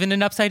 do you live in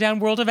an upside down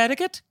world of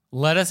etiquette?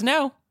 Let us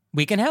know.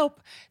 We can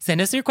help.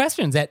 Send us your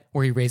questions at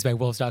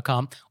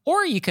wereyouRaisedByWolves.com,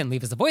 or you can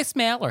leave us a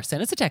voicemail or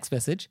send us a text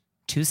message,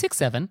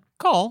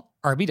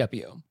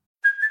 267-CALL-RBW.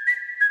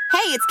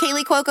 Hey, it's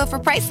Kaylee Cuoco for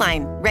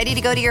Priceline. Ready to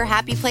go to your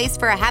happy place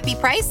for a happy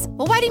price?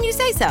 Well, why didn't you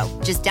say so?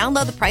 Just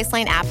download the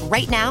Priceline app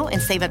right now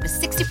and save up to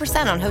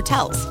 60% on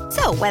hotels.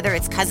 So whether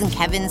it's Cousin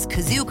Kevin's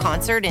Kazoo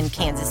Concert in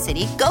Kansas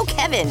City, go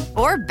Kevin,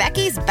 or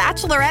Becky's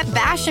Bachelorette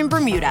Bash in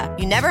Bermuda,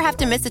 you never have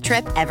to miss a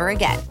trip ever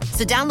again.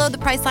 So download the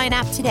Priceline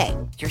app today.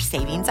 Your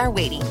savings are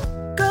waiting.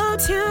 Go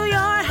to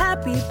your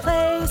happy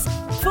place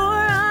for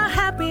a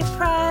happy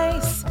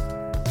price.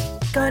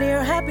 Go to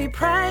your happy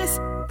price,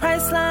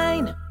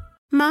 Priceline.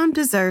 Mom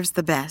deserves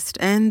the best,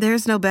 and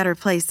there's no better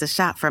place to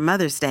shop for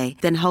Mother's Day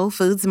than Whole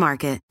Foods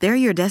Market. They're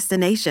your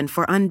destination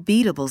for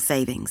unbeatable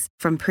savings,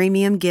 from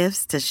premium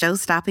gifts to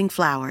show-stopping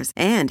flowers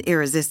and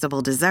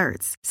irresistible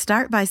desserts.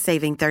 Start by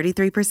saving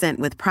 33%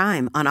 with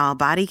Prime on all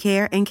body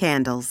care and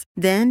candles.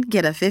 Then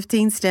get a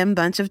 15-stem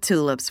bunch of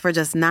tulips for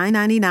just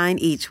 $9.99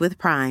 each with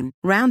Prime.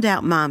 Round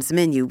out Mom's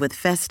menu with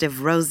festive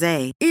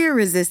rosé,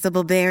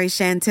 irresistible berry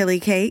chantilly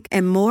cake,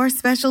 and more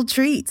special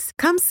treats.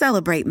 Come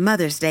celebrate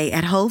Mother's Day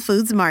at Whole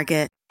Foods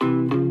Market.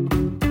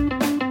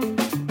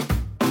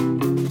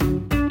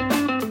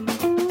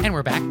 And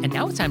we're back, and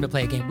now it's time to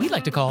play a game we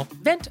like to call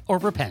Vent or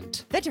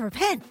Repent, But to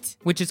repent.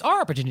 which is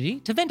our opportunity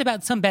to vent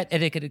about some bad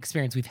etiquette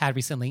experience we've had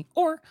recently,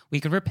 or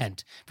we can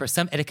repent for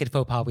some etiquette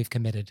faux pas we've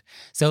committed.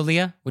 So,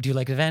 Leah, would you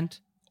like to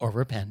vent or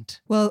repent?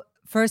 Well,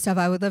 first off,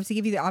 I would love to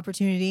give you the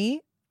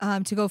opportunity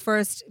to go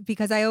first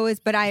because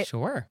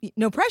Sure.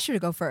 no pressure to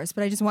go first,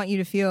 but I just want you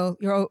to feel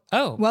you're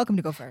welcome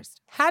to go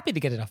first. Happy to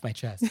get it off my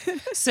chest.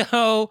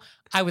 So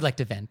I would like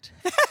to vent.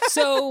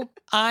 So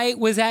I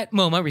was at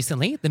MoMA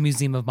recently, the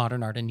Museum of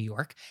Modern Art in New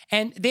York,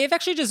 and they've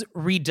actually just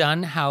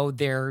redone how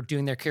they're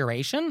doing their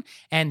curation,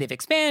 and they've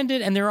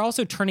expanded, and they're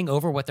also turning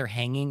over what they're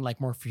hanging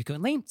like more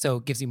frequently. So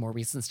it gives you more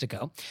reasons to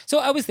go. So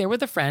I was there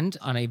with a friend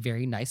on a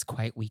very nice,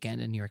 quiet weekend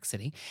in New York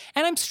City,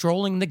 and I'm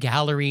strolling the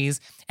galleries,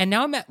 and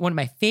now I'm at one of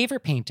my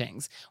favorite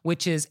paintings,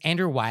 which is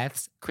Andrew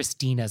Wyeth's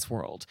Christina's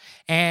World.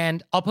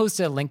 And I'll post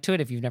a link to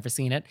it if you've never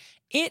seen it.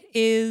 It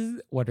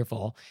is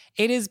wonderful.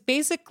 It is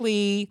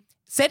basically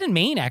set in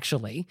Maine,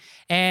 actually.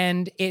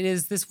 And it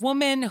is this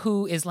woman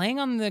who is laying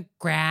on the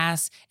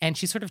grass and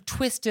she's sort of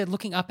twisted,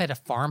 looking up at a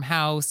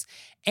farmhouse.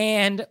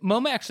 And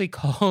MoMA actually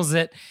calls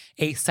it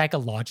a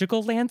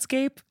psychological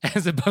landscape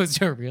as opposed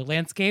to a real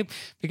landscape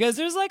because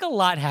there's like a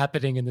lot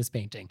happening in this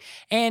painting.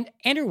 And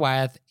Andrew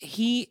Wyeth,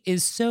 he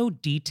is so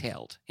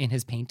detailed in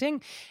his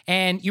painting,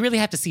 and you really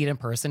have to see it in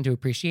person to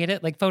appreciate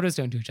it. Like photos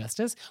don't do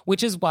justice,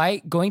 which is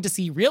why going to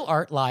see real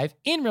art live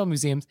in real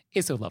museums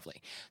is so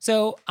lovely.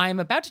 So I'm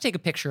about to take a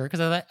picture because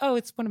I thought, oh,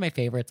 it's one of my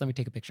favorites. Let me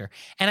take a picture.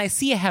 And I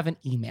see I have an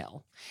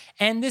email.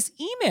 And this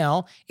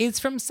email is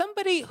from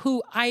somebody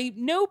who I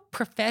know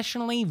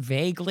professionally,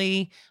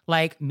 vaguely,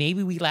 like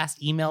maybe we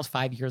last emailed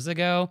 5 years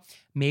ago.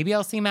 Maybe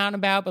I'll see him out and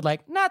about, but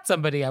like not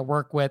somebody I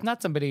work with,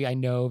 not somebody I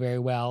know very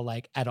well,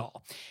 like at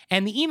all.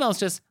 And the email is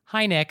just,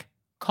 hi, Nick,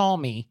 call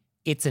me.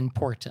 It's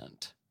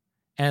important.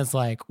 And it's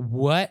like,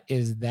 what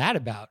is that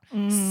about?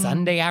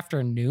 Sunday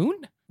afternoon?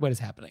 What is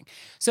happening?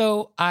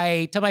 So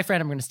I tell my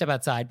friend I'm going to step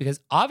outside because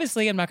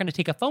obviously I'm not going to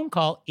take a phone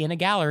call in a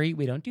gallery.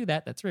 We don't do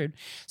that. That's rude.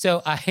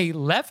 So I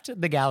left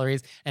the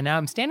galleries and now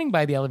I'm standing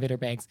by the elevator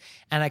banks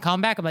and I call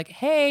him back. I'm like,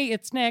 hey,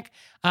 it's Nick.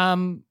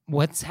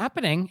 What's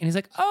happening? And he's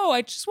like, oh,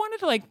 I just wanted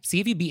to like see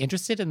if you'd be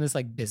interested in this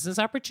like business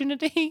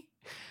opportunity.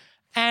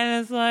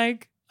 And it's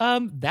like,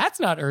 that's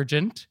not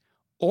urgent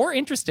or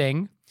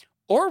interesting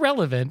or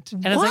relevant.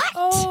 And I was like,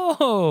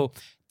 oh,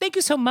 thank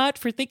you so much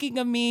for thinking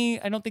of me.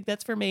 I don't think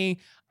that's for me.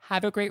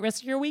 Have a great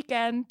rest of your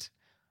weekend.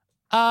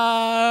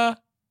 Come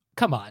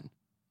on.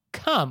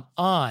 Come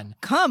on.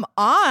 Come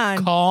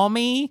on. Call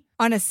me.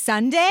 On a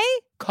Sunday?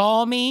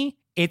 Call me.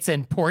 It's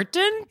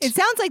important. It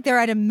sounds like they're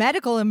at a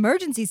medical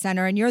emergency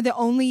center and you're the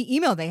only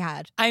email they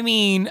had. I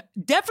mean,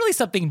 definitely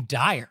something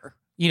dire,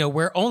 you know,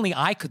 where only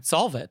I could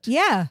solve it.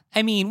 Yeah.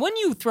 I mean, when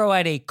you throw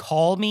out a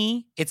call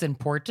me, it's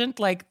important,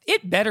 like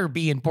it better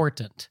be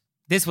important.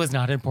 This was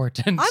not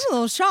important. I'm a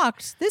little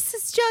shocked. This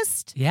is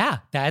just. Yeah,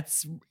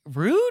 that's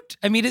rude.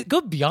 I mean, it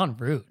goes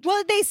beyond rude.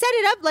 Well, they set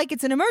it up like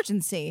it's an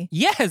emergency.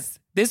 Yes,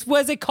 this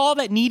was a call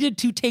that needed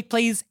to take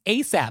place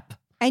ASAP.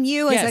 And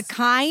you, as Yes. a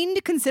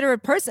kind,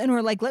 considerate person,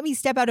 were like, let me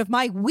step out of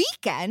my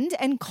weekend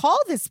and call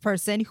this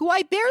person who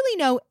I barely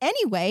know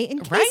anyway in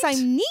case Right?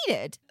 I'm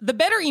needed. The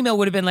better email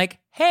would have been like,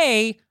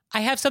 hey, I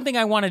have something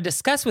I want to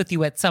discuss with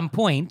you at some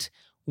point.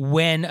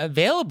 When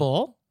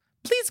available,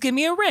 please give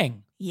me a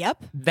ring.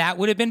 Yep. That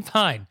would have been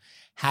fine.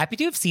 Happy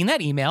to have seen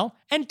that email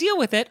and deal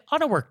with it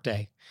on a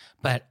workday.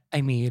 But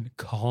I mean,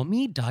 call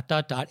me ...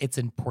 It's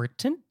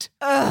important.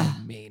 Ugh.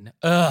 I mean,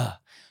 ugh.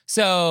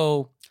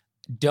 So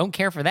don't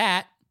care for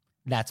that.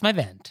 That's my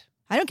vent.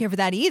 I don't care for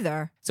that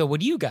either. So what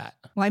do you got?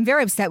 Well, I'm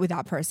very upset with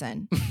that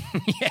person.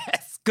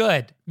 Yes,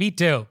 good. Me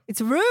too.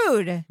 It's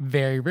rude.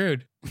 Very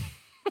rude.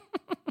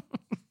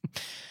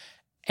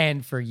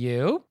 And for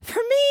you? For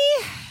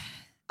me,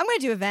 I'm going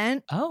to do a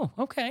vent. Oh,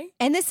 okay.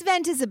 And this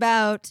vent is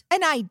about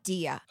an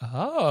idea.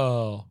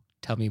 Oh,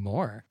 tell me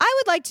more. I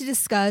would like to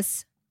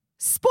discuss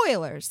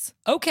spoilers.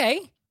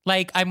 Okay.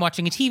 Like I'm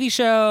watching a TV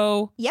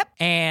show Yep.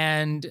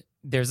 and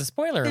there's a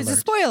spoiler There's alert. a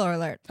spoiler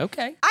alert.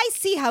 Okay. I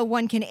see how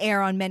one can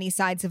err on many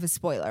sides of a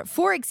spoiler.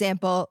 For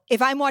example,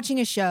 if I'm watching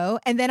a show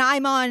and then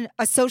I'm on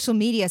a social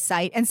media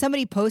site and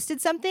somebody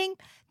posted something,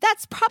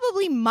 that's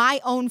probably my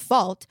own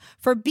fault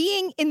for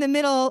being in the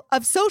middle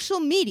of social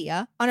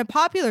media on a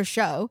popular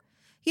show.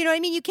 You know what I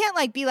mean? You can't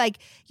like be like,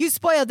 you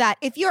spoiled that.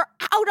 If you're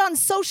out on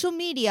social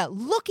media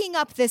looking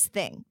up this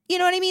thing, you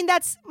know what I mean?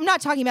 I'm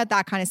not talking about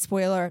that kind of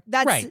spoiler.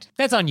 That's Right.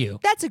 That's on you.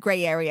 That's a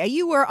gray area.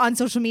 You were on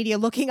social media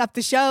looking up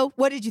the show.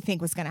 What did you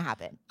think was going to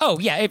happen? Oh,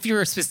 yeah. If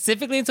you're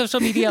specifically in social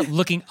media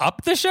looking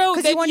up the show,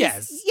 then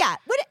yes. Yeah.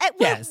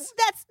 Yes.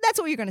 That's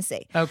what you're going to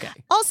say. Okay.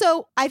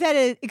 Also, I've had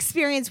an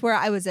experience where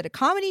I was at a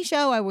comedy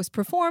show. I was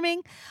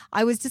performing.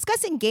 I was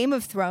discussing Game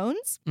of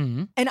Thrones.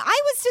 Mhm. And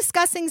I was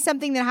discussing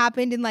something that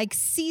happened in like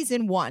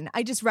season 1.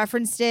 I just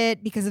referenced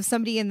it because of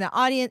somebody in the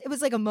audience. It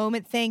was like a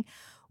moment thing.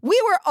 We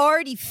were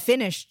already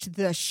finished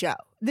the show.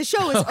 The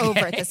show was over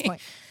at this point.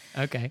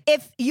 Okay.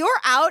 If you're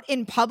out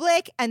in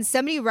public and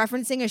somebody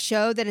referencing a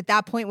show that at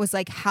that point was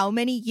like how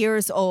many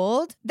years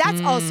old,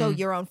 that's also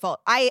your own fault.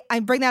 I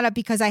bring that up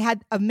because I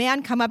had a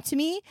man come up to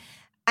me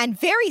and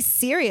very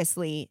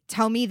seriously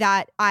tell me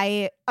that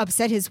I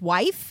upset his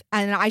wife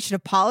and I should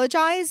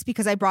apologize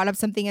because I brought up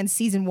something in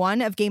season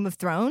 1 of Game of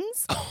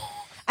Thrones.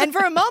 And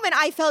for a moment,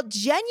 I felt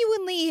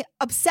genuinely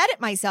upset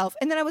at myself.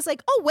 And then I was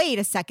like, oh, wait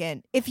a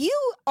second. If you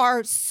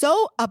are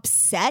so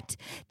upset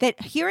that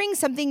hearing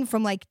something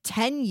from like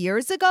 10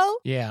 years ago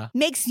Yeah.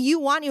 makes you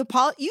want to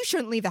apologize, you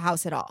shouldn't leave the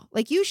house at all.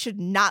 Like, you should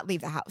not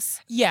leave the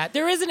house. Yeah.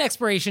 There is an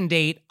expiration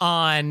date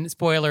on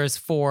spoilers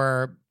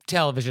for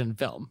television and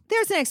film.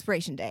 There's an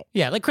expiration date.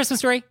 Yeah. Like Christmas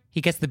Story, he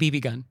gets the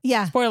BB gun.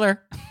 Yeah.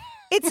 Spoiler.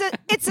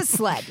 It's a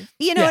sled.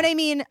 You know Yeah. what I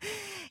mean?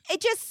 It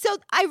just, so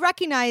I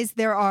recognize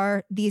there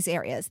are these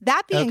areas.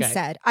 That being Okay.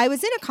 said, I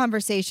was in a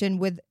conversation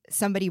with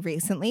somebody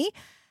recently.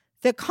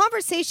 The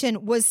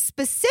conversation was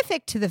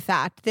specific to the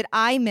fact that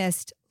I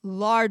missed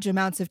large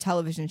amounts of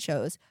television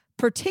shows,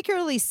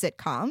 particularly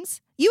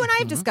sitcoms. You and I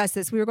have discussed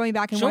this. We were going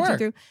back and watching Sure.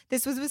 through.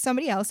 This was with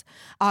somebody else.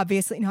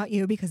 Obviously not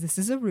you, because this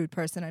is a rude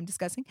person I'm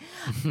discussing.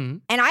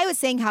 And I was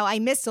saying how I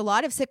missed a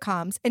lot of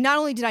sitcoms. And not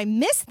only did I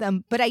miss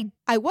them, but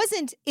I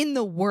wasn't in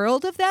the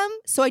world of them.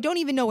 So I don't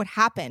even know what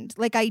happened.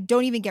 Like, I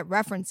don't even get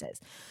references.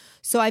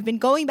 So I've been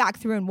going back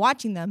through and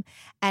watching them.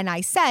 And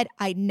I said,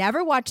 I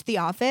never watched The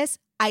Office.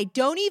 I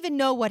don't even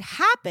know what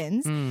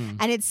happens.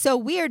 And it's so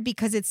weird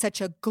because it's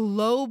such a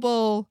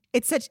global,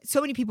 so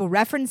many people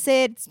reference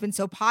it. It's been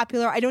so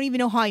popular. I don't even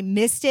know how I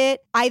missed it.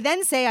 I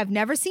then say I've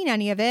never seen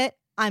any of it.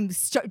 I'm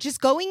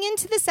just going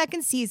into the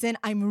second season.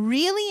 I'm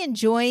really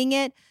enjoying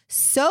it.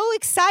 So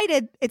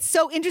excited. It's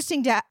so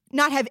interesting to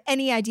not have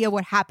any idea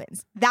what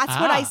happens. That's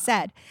what I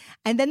said.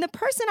 And then the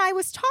person I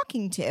was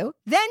talking to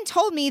then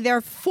told me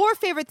their 4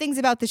 favorite things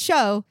about the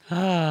show,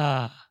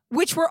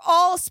 which were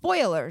all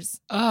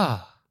spoilers.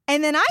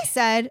 And then I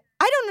said,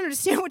 I don't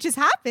understand what just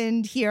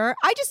happened here.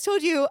 I just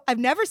told you I've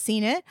never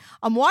seen it.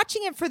 I'm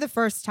watching it for the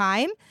first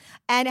time,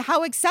 and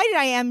how excited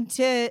I am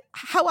to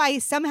how I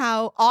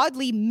somehow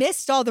oddly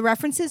missed all the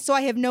references. So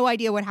I have no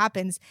idea what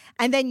happens.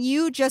 And then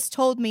you just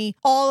told me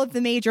all of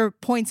the major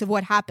points of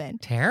what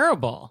happened.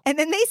 Terrible. And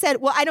then they said,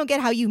 well, I don't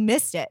get how you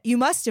missed it. You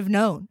must have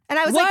known. And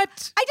I was like,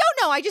 What? I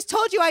don't know. I just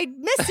told you I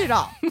missed it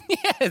all.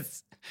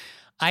 Yes.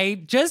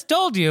 I just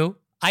told you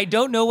I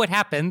don't know what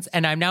happens,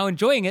 and I'm now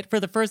enjoying it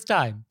for the first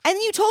time. And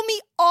you told me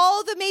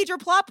all the major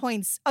plot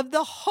points of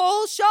the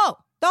whole show.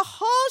 The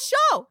whole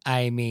show.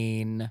 I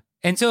mean,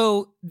 and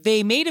so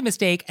they made a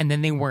mistake and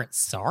then they weren't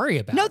sorry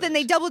about it. No, then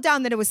they doubled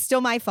down that it was still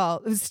my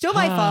fault. It was still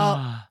my fault.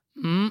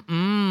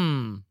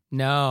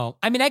 No.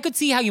 I mean, I could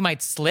see how you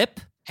might slip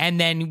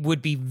And then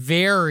would be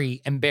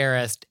very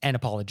embarrassed and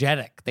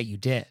apologetic that you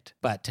did.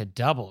 But to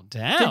double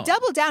down.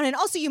 And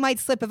also you might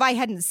slip if I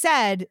hadn't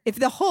said, if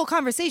the whole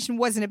conversation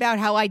wasn't about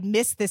how I'd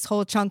missed this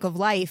whole chunk of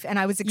life and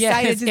I was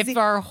excited to see. If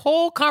our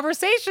whole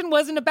conversation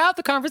wasn't about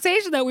the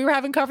conversation that we were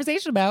having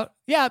conversation about.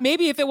 Yeah,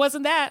 maybe if it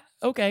wasn't that,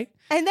 okay.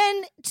 And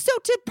then, so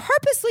to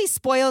purposely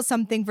spoil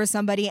something for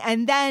somebody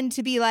and then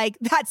to be like,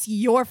 that's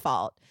your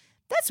fault.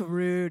 That's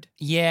rude.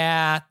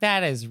 Yeah,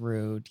 that is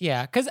rude.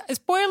 Yeah, because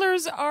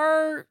spoilers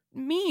are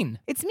mean.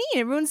 It's mean.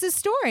 It ruins the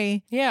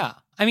story. Yeah.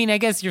 I mean, I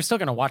guess you're still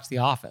going to watch The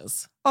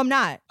Office. Oh, I'm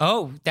not.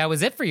 Oh, that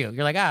was it for you.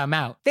 You're like, I'm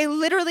out. They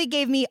literally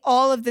gave me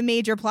all of the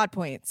major plot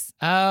points.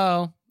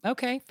 Oh,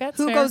 okay. That's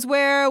who fair. goes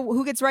where,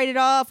 who gets righted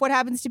off, what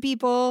happens to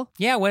people.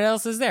 Yeah, what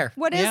else is there?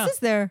 What else is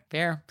there?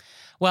 Fair.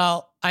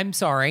 Well, I'm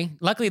sorry.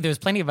 Luckily, there's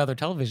plenty of other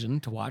television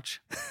to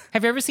watch.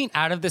 Have you ever seen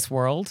Out of This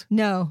World?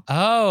 No.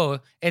 Oh,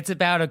 it's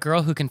about a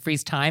girl who can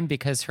freeze time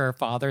because her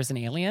father's an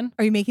alien.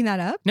 Are you making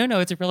that up? No,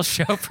 it's a real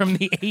show from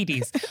the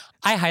 80s.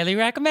 I highly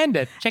recommend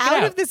it. Check it out.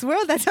 Out of This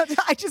World? That sounds,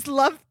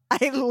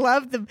 I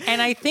love them.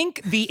 And I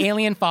think the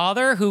alien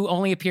father, who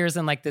only appears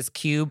in like this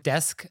cube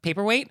desk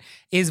paperweight,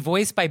 is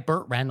voiced by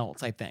Burt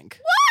Reynolds, I think.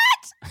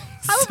 What?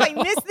 How have I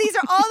missed? These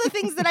are all the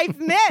things that I've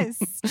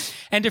missed.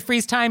 And to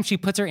freeze time, she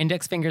puts her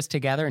index fingers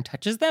together and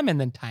touches them, and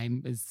then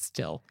time is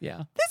still,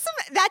 yeah.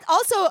 That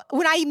also,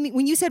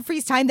 when you said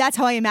freeze time, that's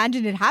how I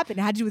imagined it happened.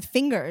 It had to do with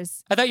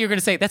fingers. I thought you were going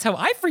to say, that's how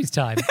I freeze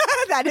time.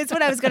 That is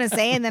what I was going to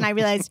say. And then I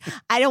realized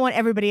I don't want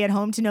everybody at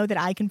home to know that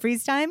I can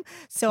freeze time.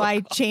 So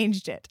I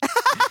changed it.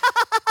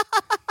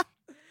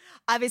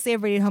 Obviously,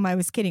 everybody at home, I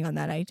was kidding on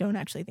that. I don't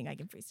actually think I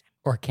can freeze time.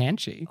 Or can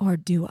she? Or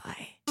do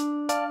I?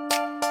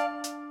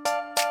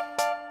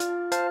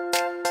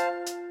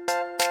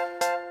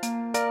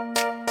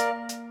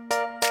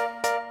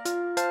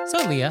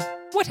 So, Leah,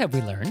 what have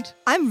we learned?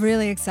 I'm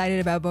really excited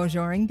about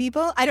bonjouring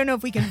people. I don't know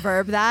if we can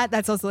verb that.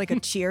 That's also like a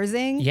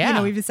cheersing. Yeah. You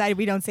know, we've decided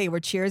we don't say we're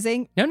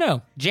cheersing.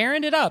 No,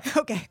 Jaren it up.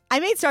 Okay. I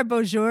may start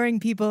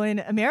bonjouring people in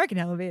American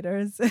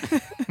elevators.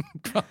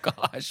 Oh,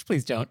 gosh,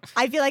 please don't.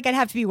 I feel like I'd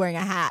have to be wearing a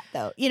hat,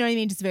 though. You know what I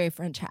mean? Just a very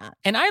French hat.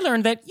 And I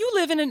learned that you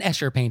live in an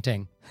Escher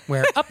painting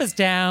where up is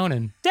down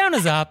and down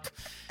is up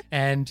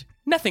and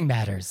nothing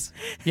matters.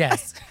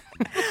 Yes.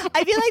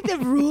 I feel like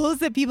the rules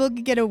that people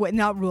get away,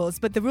 not rules,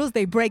 but the rules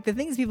they break, the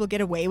things people get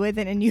away with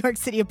in New York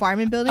City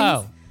apartment buildings.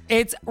 Oh,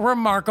 it's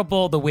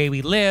remarkable the way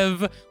we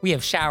live. We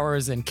have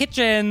showers and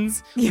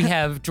kitchens. We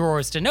have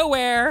drawers to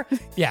nowhere.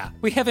 Yeah,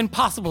 we have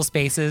impossible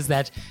spaces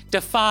that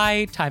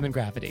defy time and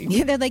gravity.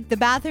 Yeah, they're like, the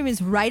bathroom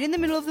is right in the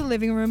middle of the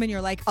living room, and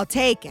you're like, I'll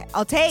take it.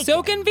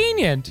 So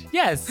convenient.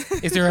 Yes.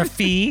 Is there a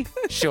fee?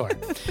 Sure.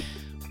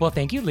 Well,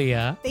 thank you,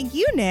 Leah. Thank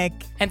you, Nick.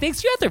 And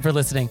thanks to you out there for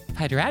listening.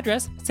 Hide your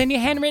address. Send you a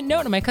handwritten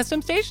note on my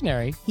custom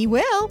stationery. He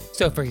will.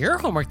 So for your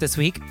homework this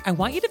week, I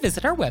want you to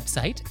visit our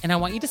website, and I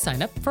want you to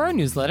sign up for our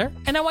newsletter,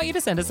 and I want you to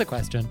send us a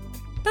question.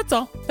 That's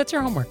all. That's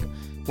your homework.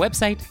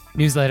 Website,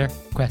 newsletter,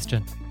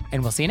 question.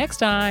 And we'll see you next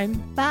time.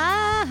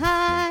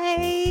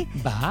 Bye.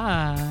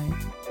 Bye.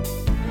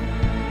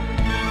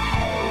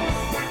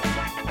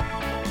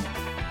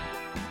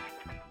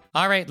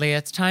 All right, Leah,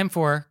 it's time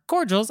for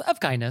Cordials of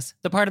Kindness,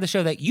 the part of the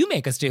show that you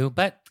make us do,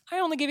 but I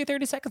only give you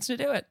 30 seconds to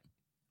do it.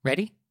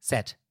 Ready,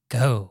 set,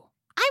 go.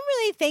 I'm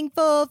really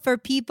thankful for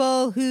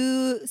people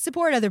who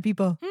support other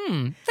people.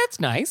 That's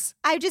nice.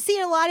 I've just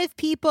seen a lot of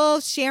people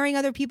sharing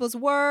other people's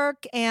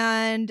work.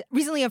 And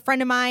recently a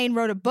friend of mine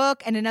wrote a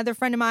book and another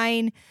friend of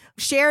mine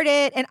shared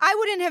it. And I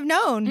wouldn't have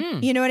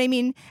known, you know what I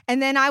mean?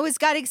 And then I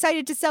got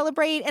excited to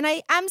celebrate. And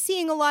I am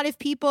seeing a lot of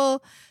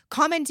people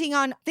commenting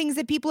on things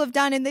that people have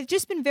done. And they've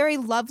just been very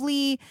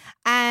lovely.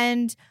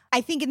 And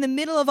I think in the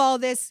middle of all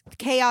this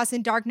chaos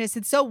and darkness,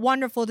 it's so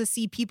wonderful to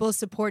see people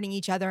supporting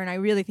each other. And I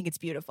really think it's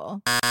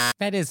beautiful.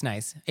 That is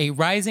nice. A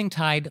rising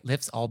tide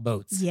lifts all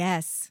boats.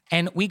 Yes.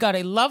 And we got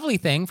a lovely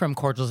thing from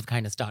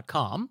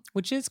cordialsofkindness.com,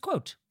 which is,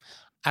 quote,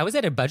 I was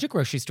at a budget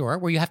grocery store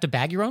where you have to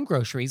bag your own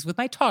groceries with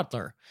my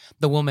toddler.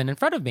 The woman in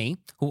front of me,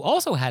 who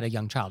also had a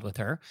young child with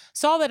her,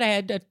 saw that I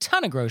had a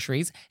ton of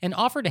groceries and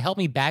offered to help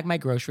me bag my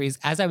groceries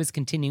as I was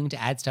continuing to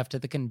add stuff to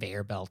the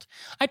conveyor belt.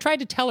 I tried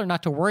to tell her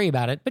not to worry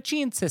about it, but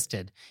she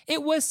insisted.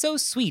 It was so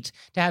sweet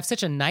to have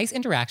such a nice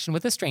interaction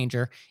with a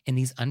stranger in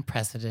these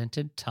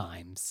unprecedented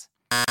times.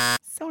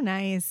 So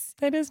nice.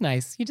 That is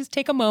nice. You just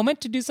take a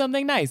moment to do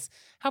something nice.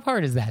 How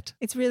hard is that?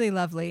 It's really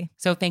lovely.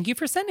 So thank you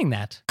for sending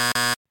that.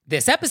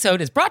 This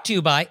episode is brought to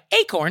you by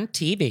Acorn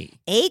TV.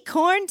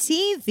 Acorn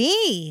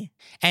TV.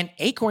 And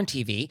Acorn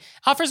TV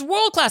offers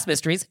world-class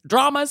mysteries,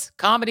 dramas,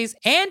 comedies,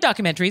 and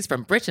documentaries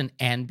from Britain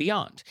and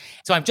beyond.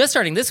 So I'm just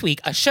starting this week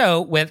a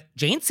show with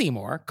Jane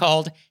Seymour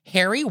called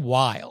Harry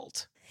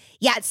Wild.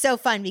 Yeah, it's so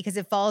fun because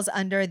it falls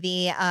under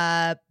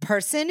the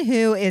person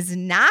who is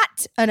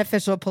not an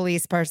official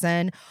police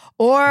person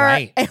or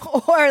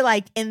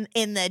like in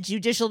the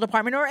judicial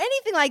department or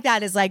anything like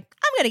that is like,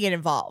 I'm going to get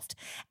involved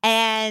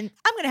and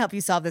I'm going to help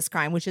you solve this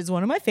crime, which is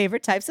one of my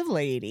favorite types of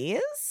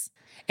ladies.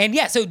 And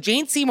yeah, so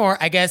Jane Seymour,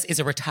 I guess, is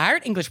a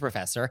retired English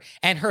professor,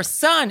 and her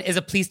son is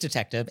a police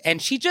detective,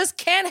 and she just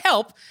can't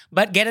help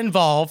but get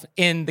involved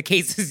in the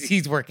cases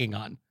he's working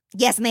on.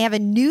 Yes, and they have a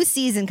new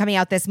season coming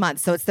out this month,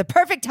 so it's the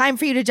perfect time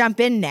for you to jump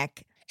in,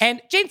 Nick.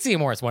 And Jane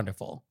Seymour is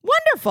wonderful.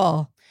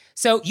 Wonderful.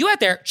 So you out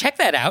there, check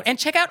that out and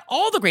check out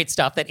all the great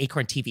stuff that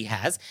Acorn TV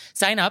has.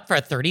 Sign up for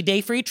a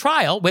 30-day free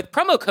trial with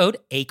promo code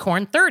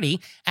ACORN30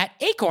 at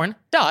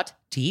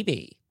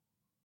acorn.tv.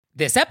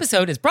 This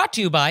episode is brought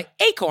to you by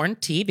Acorn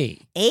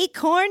TV.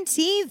 Acorn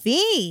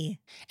TV.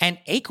 And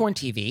Acorn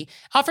TV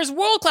offers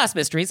world-class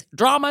mysteries,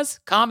 dramas,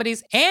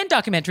 comedies, and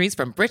documentaries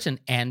from Britain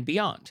and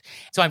beyond.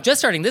 So I'm just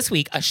starting this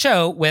week a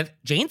show with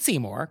Jane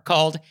Seymour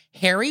called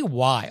Harry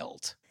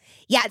Wild.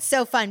 Yeah, it's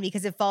so fun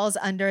because it falls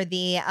under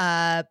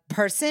the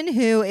person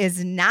who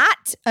is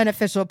not an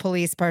official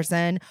police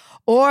person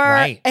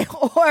or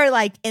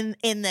like in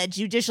the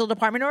judicial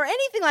department or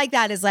anything like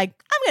that is like,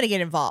 I'm going to get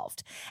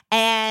involved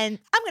and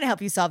I'm going to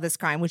help you solve this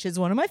crime, which is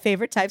one of my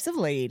favorite types of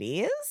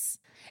ladies.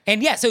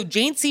 And yeah, so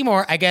Jane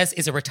Seymour, I guess,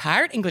 is a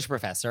retired English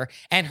professor,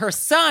 and her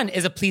son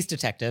is a police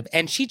detective,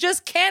 and she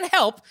just can't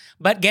help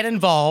but get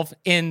involved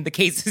in the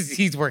cases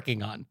he's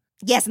working on.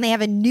 Yes, and they have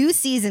a new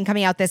season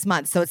coming out this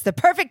month, so it's the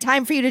perfect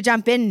time for you to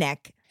jump in,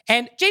 Nick.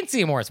 And Jane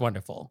Seymour is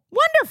wonderful.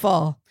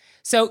 Wonderful.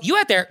 So you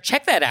out there,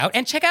 check that out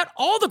and check out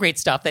all the great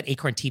stuff that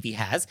Acorn TV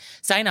has.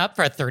 Sign up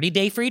for a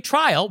 30-day free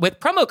trial with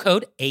promo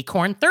code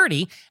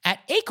ACORN30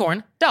 at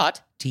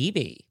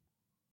acorn.tv.